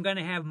 or I'm going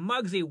to have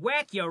Muggsy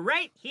whack you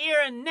right here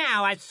and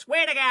now, I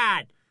swear to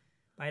God.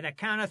 By the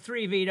count of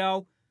 3,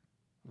 Vito.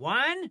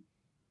 1,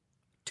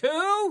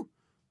 2,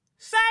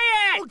 say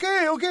it!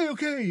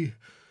 Okay.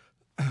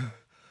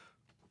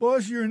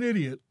 Boss, you're an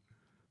idiot.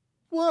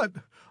 What?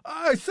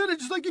 I said it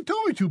just like you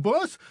told me to,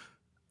 boss.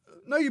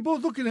 Now you're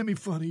both looking at me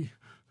funny.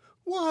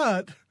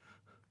 What?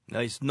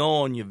 Nice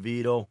knowing you,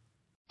 Vito.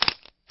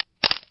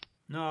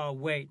 No,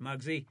 wait,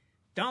 Muggsy.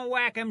 Don't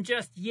whack him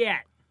just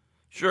yet.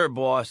 Sure,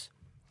 boss.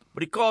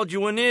 But he called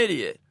you an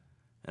idiot.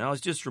 And I was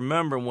just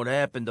remembering what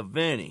happened to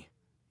Vinny.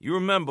 You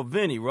remember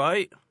Vinny,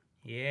 right?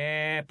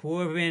 Yeah,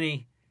 poor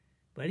Vinny.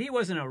 But he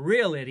wasn't a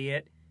real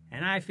idiot,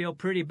 and I feel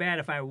pretty bad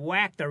if I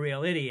whacked a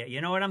real idiot. You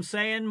know what I'm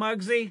saying,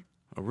 Muggsy?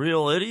 A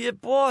real idiot,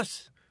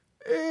 boss?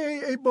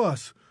 Hey,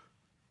 boss.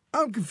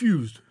 I'm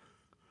confused.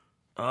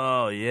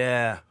 Oh,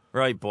 yeah.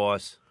 Right,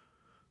 boss.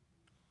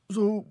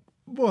 So,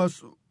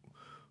 boss,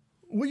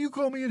 what you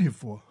call me in here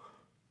for?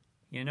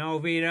 You know,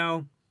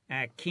 Vito,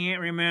 I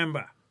can't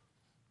remember.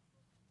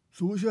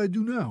 So what should I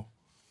do now?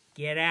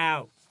 Get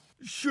out.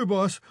 Sure,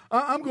 boss.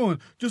 I'm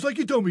going, just like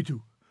you told me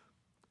to.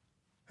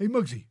 Hey,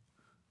 Muggsy,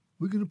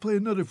 we going to play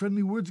another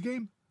friendly words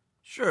game?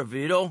 Sure,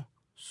 Vito.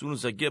 As soon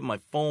as I get my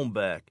phone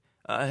back.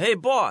 Hey,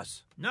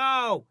 boss.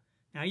 No.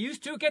 Now you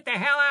two get the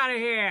hell out of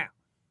here.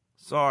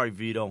 Sorry,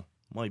 Vito.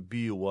 Might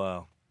be a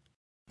while.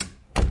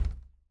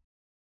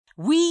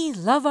 We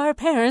love our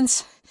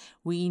parents.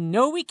 We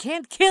know we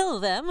can't kill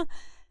them,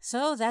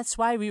 so that's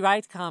why we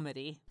write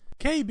comedy.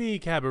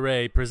 KB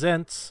Cabaret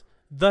presents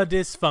The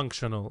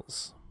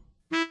Dysfunctionals.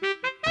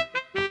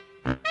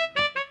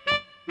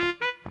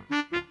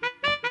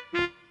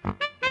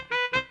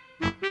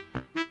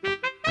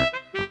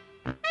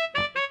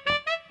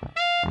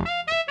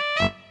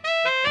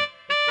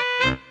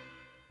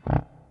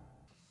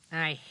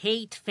 I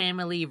hate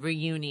family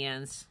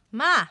reunions.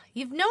 Ma,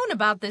 you've known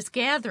about this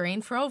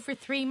gathering for over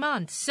 3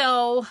 months.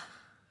 So,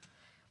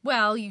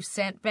 Well, you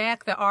sent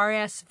back the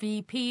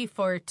RSVP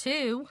for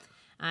 2.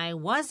 I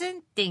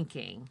wasn't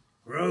thinking.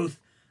 Ruth,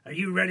 are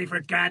you ready for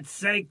God's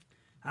sake?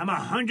 I'm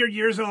 100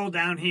 years old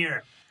down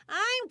here.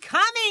 I'm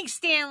coming,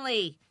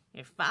 Stanley.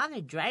 Your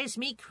father drives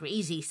me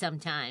crazy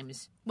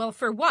sometimes. Well,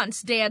 for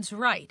once, Dad's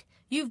right.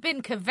 You've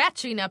been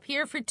kvetching up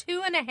here for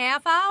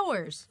 2.5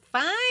 hours.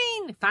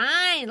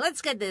 Fine.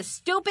 Let's get this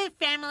stupid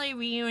family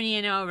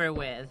reunion over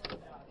with.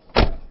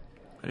 I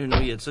didn't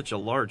know you had such a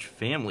large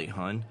family,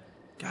 hon.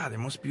 God, there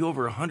must be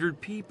over 100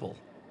 people.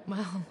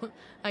 Well,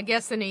 I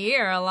guess in a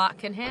year a lot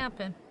can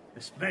happen.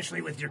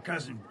 Especially with your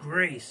cousin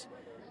Grace.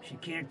 She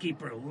can't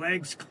keep her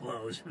legs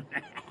closed.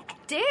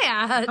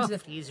 Dad! Oh,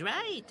 he's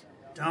right.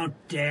 Don't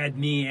dad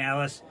me,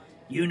 Alice.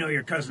 You know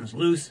your cousin's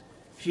loose.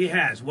 She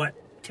has,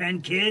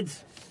 10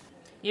 kids?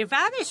 Your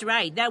father's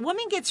right. That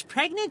woman gets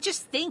pregnant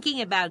just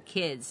thinking about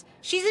kids.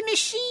 She's a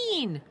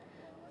machine.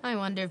 I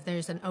wonder if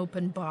there's an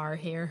open bar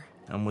here.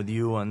 I'm with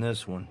you on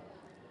this one.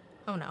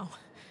 Oh, no.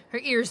 Her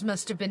ears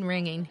must have been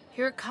ringing.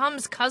 Here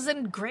comes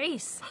Cousin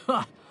Grace.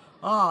 the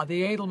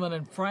Edelman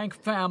and Frank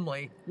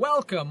family.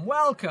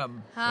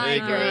 Welcome. Hi, Hey,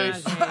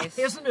 Grace.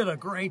 Isn't it a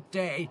great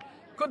day?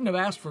 Couldn't have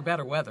asked for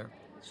better weather.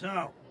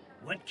 So,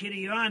 what kid are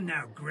you on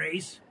now,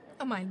 Grace?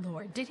 Oh, my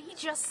Lord. Did he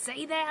just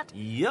say that?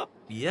 Yep,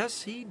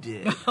 yes he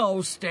did.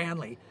 Oh,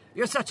 Stanley,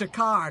 you're such a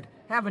card.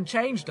 Haven't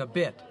changed a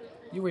bit.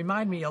 You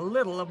remind me a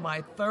little of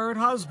my third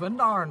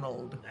husband,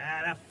 Arnold.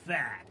 That a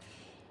fact.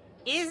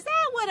 Is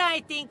that what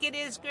I think it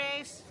is,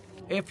 Grace?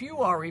 If you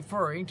are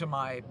referring to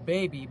my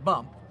baby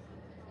bump,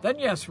 then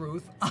yes,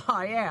 Ruth,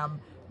 I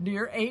am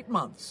near 8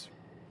 months.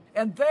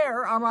 And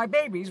there are my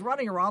babies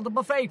running around the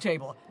buffet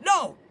table.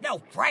 No,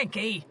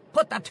 Frankie,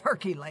 put the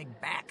turkey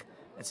leg back.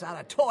 It's not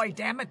a toy,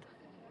 damn it.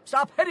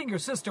 Stop hitting your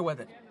sister with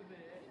it.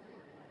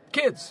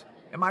 Kids,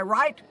 am I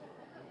right?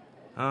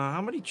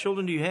 How many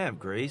children do you have,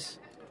 Grace?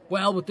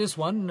 Well, with this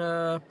one,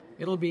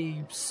 it'll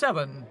be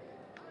 7.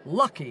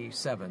 Lucky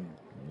 7.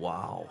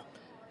 Wow.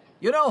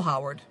 You know,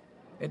 Howard,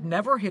 it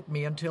never hit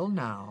me until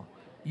now.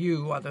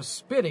 You are the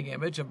spitting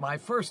image of my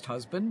first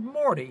husband,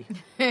 Morty.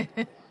 I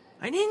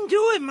didn't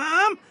do it,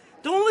 Mom.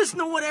 Don't listen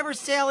to whatever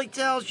Sally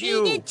tells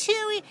you. He did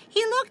too.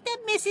 He looked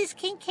at Mrs.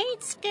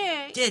 Kincaid's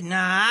skirt. Did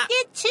not.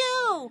 Did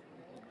too.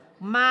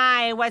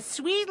 My, what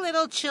sweet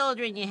little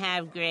children you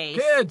have, Grace.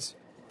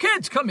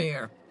 Kids, come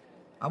here.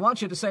 I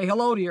want you to say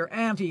hello to your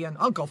auntie and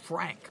Uncle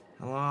Frank.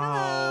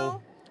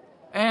 Hello.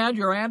 And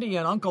your auntie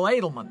and Uncle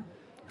Edelman.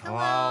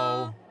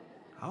 Hello.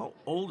 How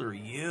old are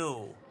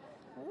you?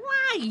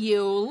 Why,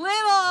 you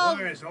little...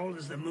 You're as old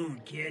as the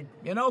moon, kid.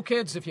 You know,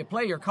 kids, if you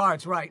play your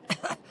cards right,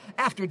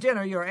 after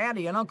dinner, your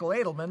auntie and Uncle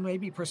Edelman may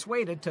be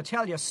persuaded to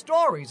tell you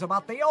stories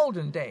about the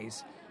olden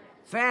days.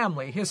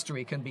 Family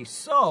history can be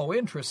so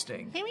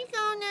interesting. Here we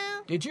go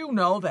now. Did you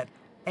know that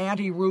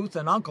Auntie Ruth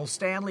and Uncle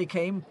Stanley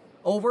came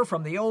over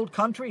from the old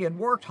country and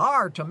worked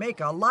hard to make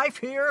a life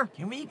here?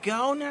 Can we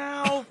go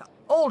now?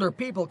 Older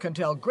people can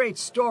tell great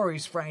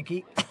stories,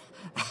 Frankie.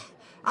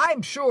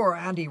 I'm sure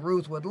Auntie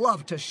Ruth would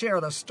love to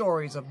share the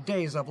stories of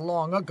days of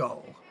long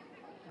ago.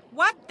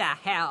 What the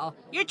hell?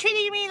 You're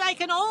treating me like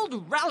an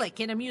old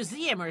relic in a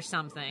museum or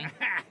something.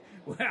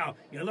 Well,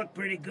 you look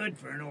pretty good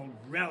for an old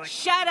relic.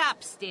 Shut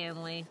up,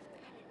 Stanley.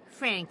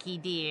 Frankie,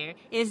 dear,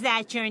 is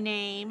that your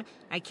name?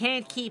 I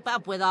can't keep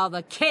up with all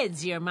the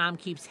kids your mom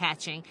keeps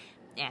hatching.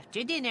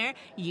 After dinner,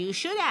 you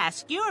should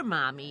ask your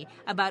mommy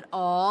about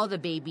all the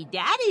baby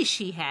daddies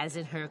she has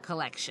in her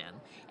collection.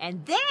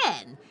 And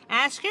then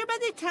ask her about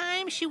the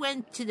time she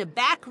went to the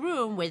back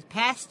room with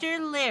Pastor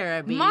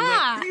Larrabee.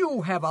 Ma!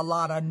 You have a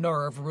lot of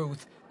nerve,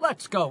 Ruth.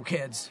 Let's go,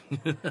 kids.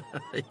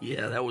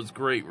 Yeah, that was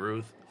great,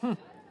 Ruth.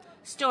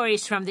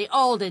 Stories from the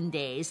olden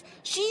days.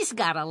 She's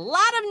got a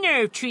lot of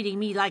nerve treating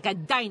me like a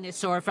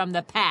dinosaur from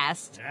the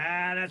past.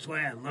 That's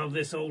why I love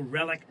this old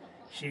relic.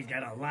 She's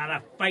got a lot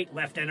of fight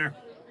left in her.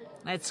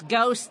 Let's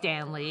go,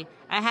 Stanley.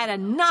 I had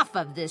enough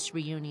of this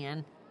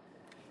reunion.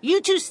 You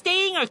two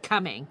staying or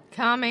coming?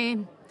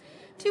 Coming.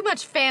 Too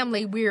much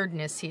family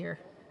weirdness here.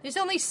 There's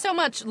only so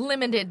much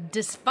limited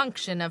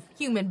dysfunction a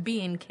human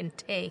being can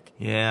take.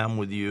 Yeah, I'm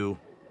with you.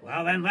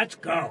 Well, then, let's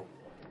go.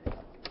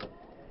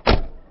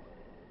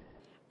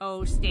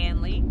 Oh,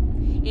 Stanley,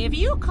 if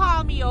you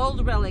call me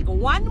old relic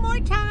one more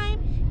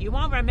time, you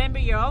won't remember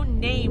your own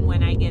name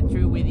when I get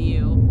through with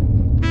you.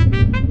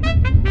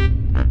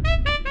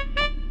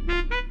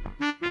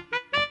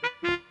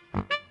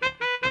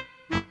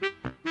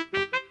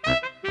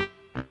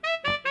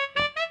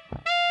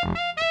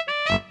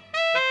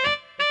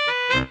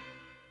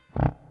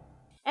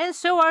 And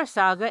so our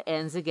saga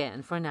ends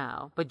again for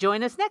now. But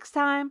join us next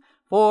time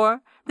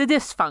for The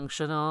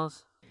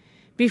Dysfunctionals.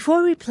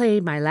 Before we play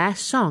my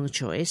last song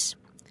choice,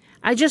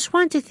 I just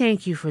want to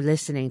thank you for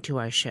listening to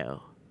our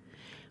show.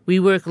 We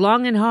work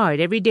long and hard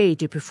every day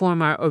to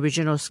perform our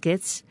original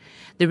skits,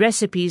 the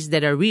recipes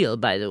that are real,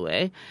 by the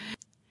way,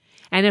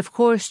 and of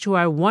course to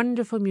our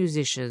wonderful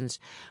musicians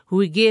who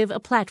we give a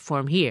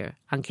platform here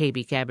on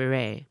KB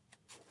Cabaret.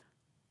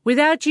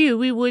 Without you,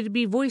 we would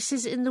be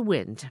voices in the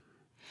wind.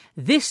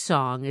 This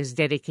song is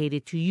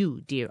dedicated to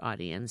you, dear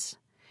audience.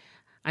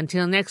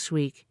 Until next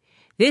week,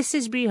 this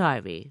is Bree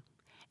Harvey,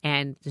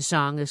 and the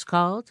song is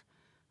called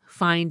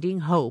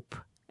Finding Hope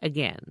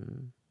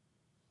Again.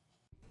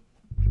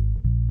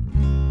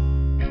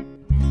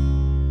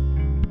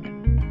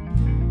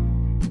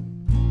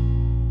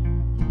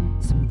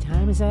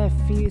 Sometimes I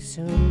feel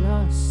so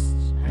lost,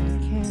 I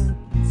can't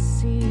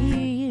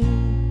see you.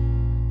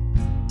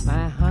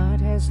 My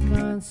heart has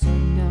gone so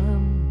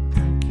numb,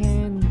 I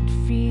can't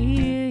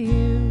feel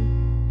you.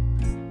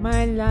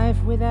 My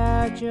life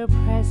without your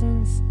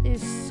presence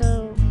is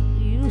so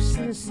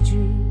useless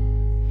too.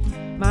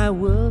 My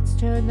world's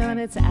turned on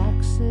its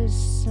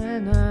axis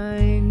and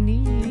I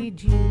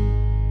need you.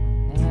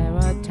 There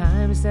are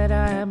times that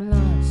I am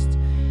lost,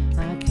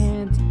 I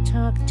can't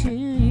talk to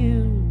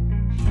you.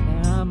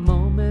 There are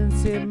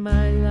moments in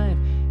my life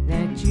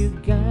that you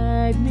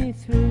guide me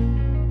through.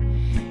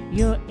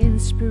 Your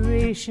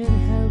inspiration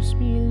helps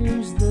me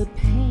lose the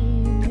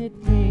pain it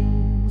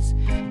brings.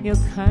 Your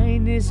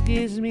kindness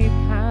gives me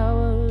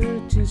power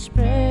to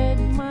spread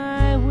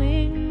my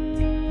wings.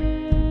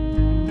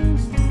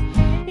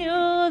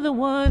 You're the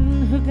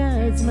one who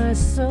guides my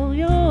soul.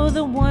 You're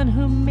the one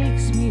who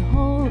makes me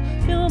whole.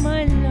 You're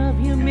my love,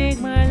 you make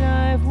my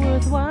life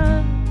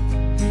worthwhile.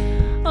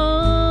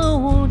 Oh,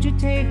 won't you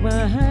take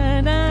my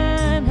hand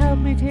and help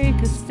me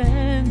take a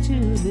stand to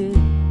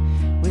live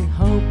with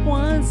hope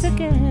once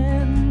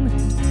again.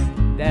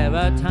 There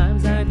are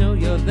times I know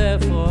you're there,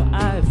 for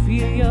I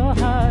feel your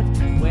heart.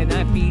 When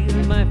I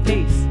feel my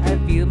face, I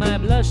feel my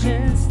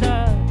blushing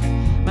start.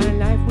 My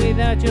life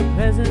without your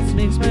presence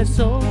makes my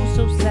soul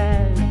so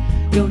sad.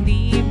 Don't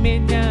leave me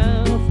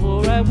now,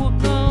 for I will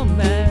go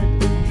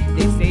mad.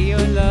 They say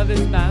your love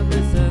is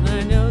boundless, and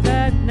I know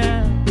that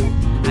now.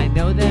 I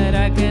know that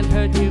I can't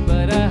hurt you,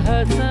 but I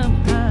hurt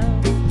somehow.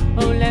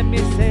 Oh, let me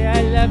say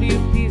I love you,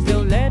 please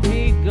don't let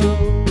me go.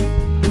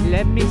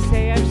 Let me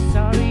say I'm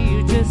sorry,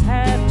 you just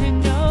have to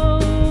know.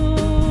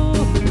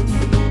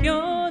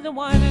 You're the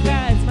one who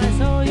guides my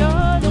soul.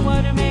 You're the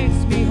one who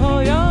makes me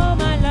whole. You're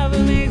my love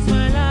who makes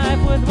my life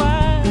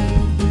worthwhile.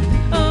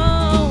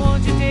 Oh,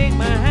 won't you take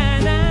my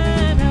hand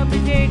and help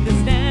me take a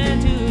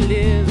stand to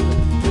live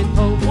with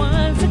hope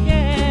once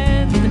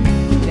again.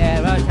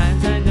 There are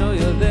times I know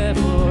you're there,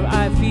 for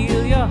I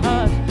feel your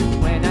heart.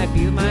 When I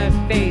feel my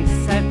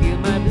face, I feel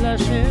my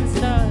blushing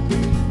start.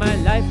 My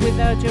life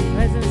without your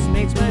presence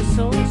makes my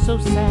soul so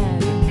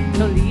sad.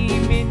 Don't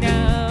leave me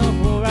now,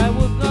 for I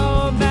will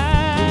go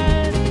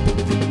mad.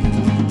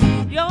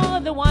 You're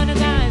the one who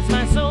guides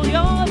my soul.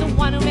 You're the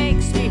one who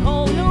makes me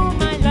whole. You're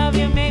my love,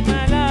 you make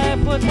my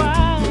life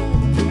worthwhile.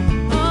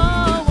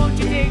 Oh, won't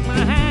you take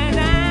my hand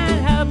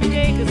and help me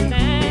take a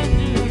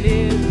stand to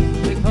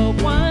live with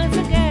hope once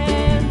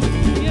again.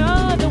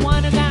 You're the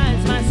one who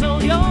guides my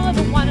soul. You're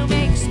the one who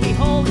makes me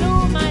whole.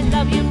 You're my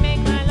love, you make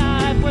my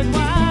life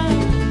worthwhile.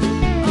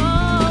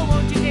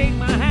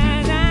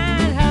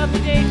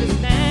 Take a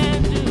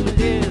stand to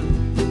live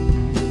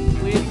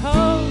with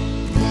hope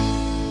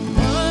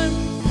once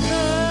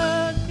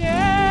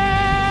again.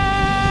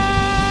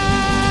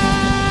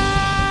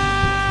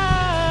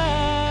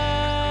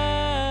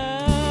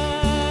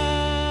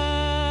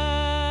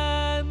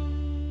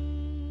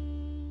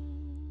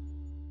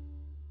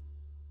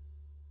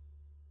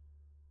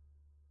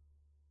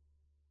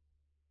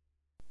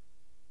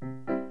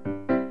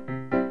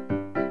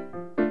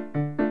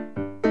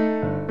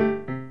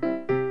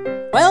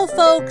 Well,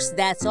 folks,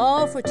 that's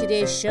all for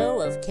today's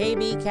show of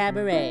KB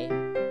Cabaret.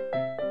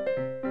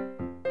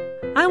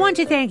 I want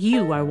to thank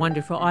you, our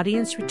wonderful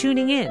audience, for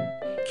tuning in.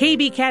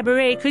 KB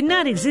Cabaret could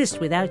not exist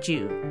without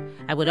you.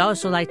 I would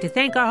also like to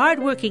thank our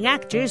hardworking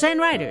actors and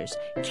writers,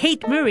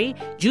 Kate Murray,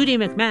 Judy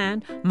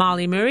McMahon,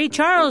 Molly Murray,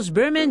 Charles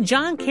Berman,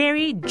 John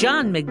Carey,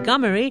 John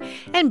Montgomery,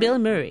 and Bill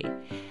Murray.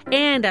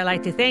 And I'd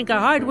like to thank our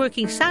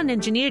hardworking sound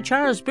engineer,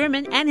 Charles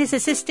Berman, and his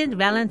assistant,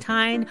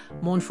 Valentine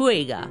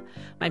Monfuega,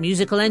 my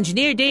musical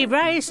engineer, Dave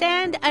Rice,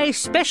 and a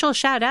special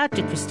shout-out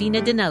to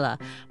Christina Danella,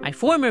 my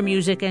former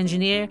music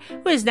engineer,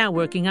 who is now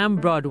working on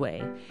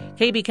Broadway.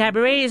 KB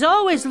Cabaret is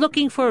always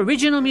looking for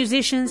original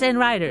musicians and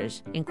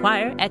writers.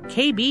 Inquire at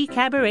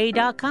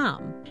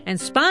KBKabaret.com.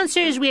 And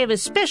sponsors, we have a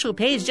special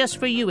page just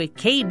for you at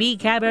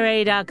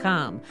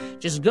KBKabaret.com.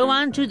 Just go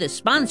on to the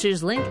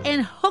sponsors link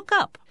and hook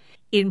up.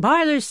 In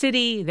Parlor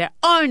City, there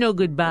are no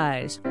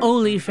goodbyes,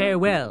 only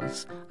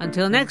farewells.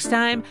 Until next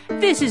time,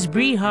 this is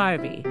Bree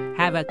Harvey.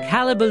 Have a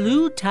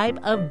Calabaloo type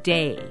of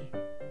day.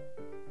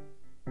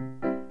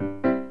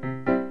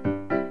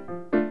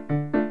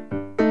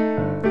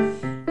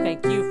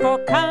 Thank you for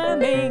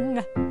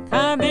coming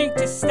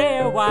to stay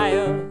a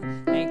while.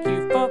 Thank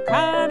you for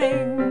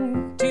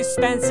coming to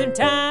spend some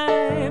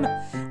time.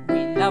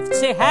 We love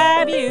to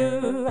have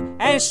you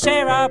and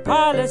share our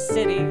Parlor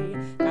City.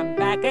 Come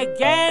back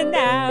again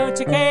now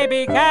to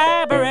KB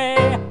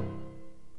Cabaret.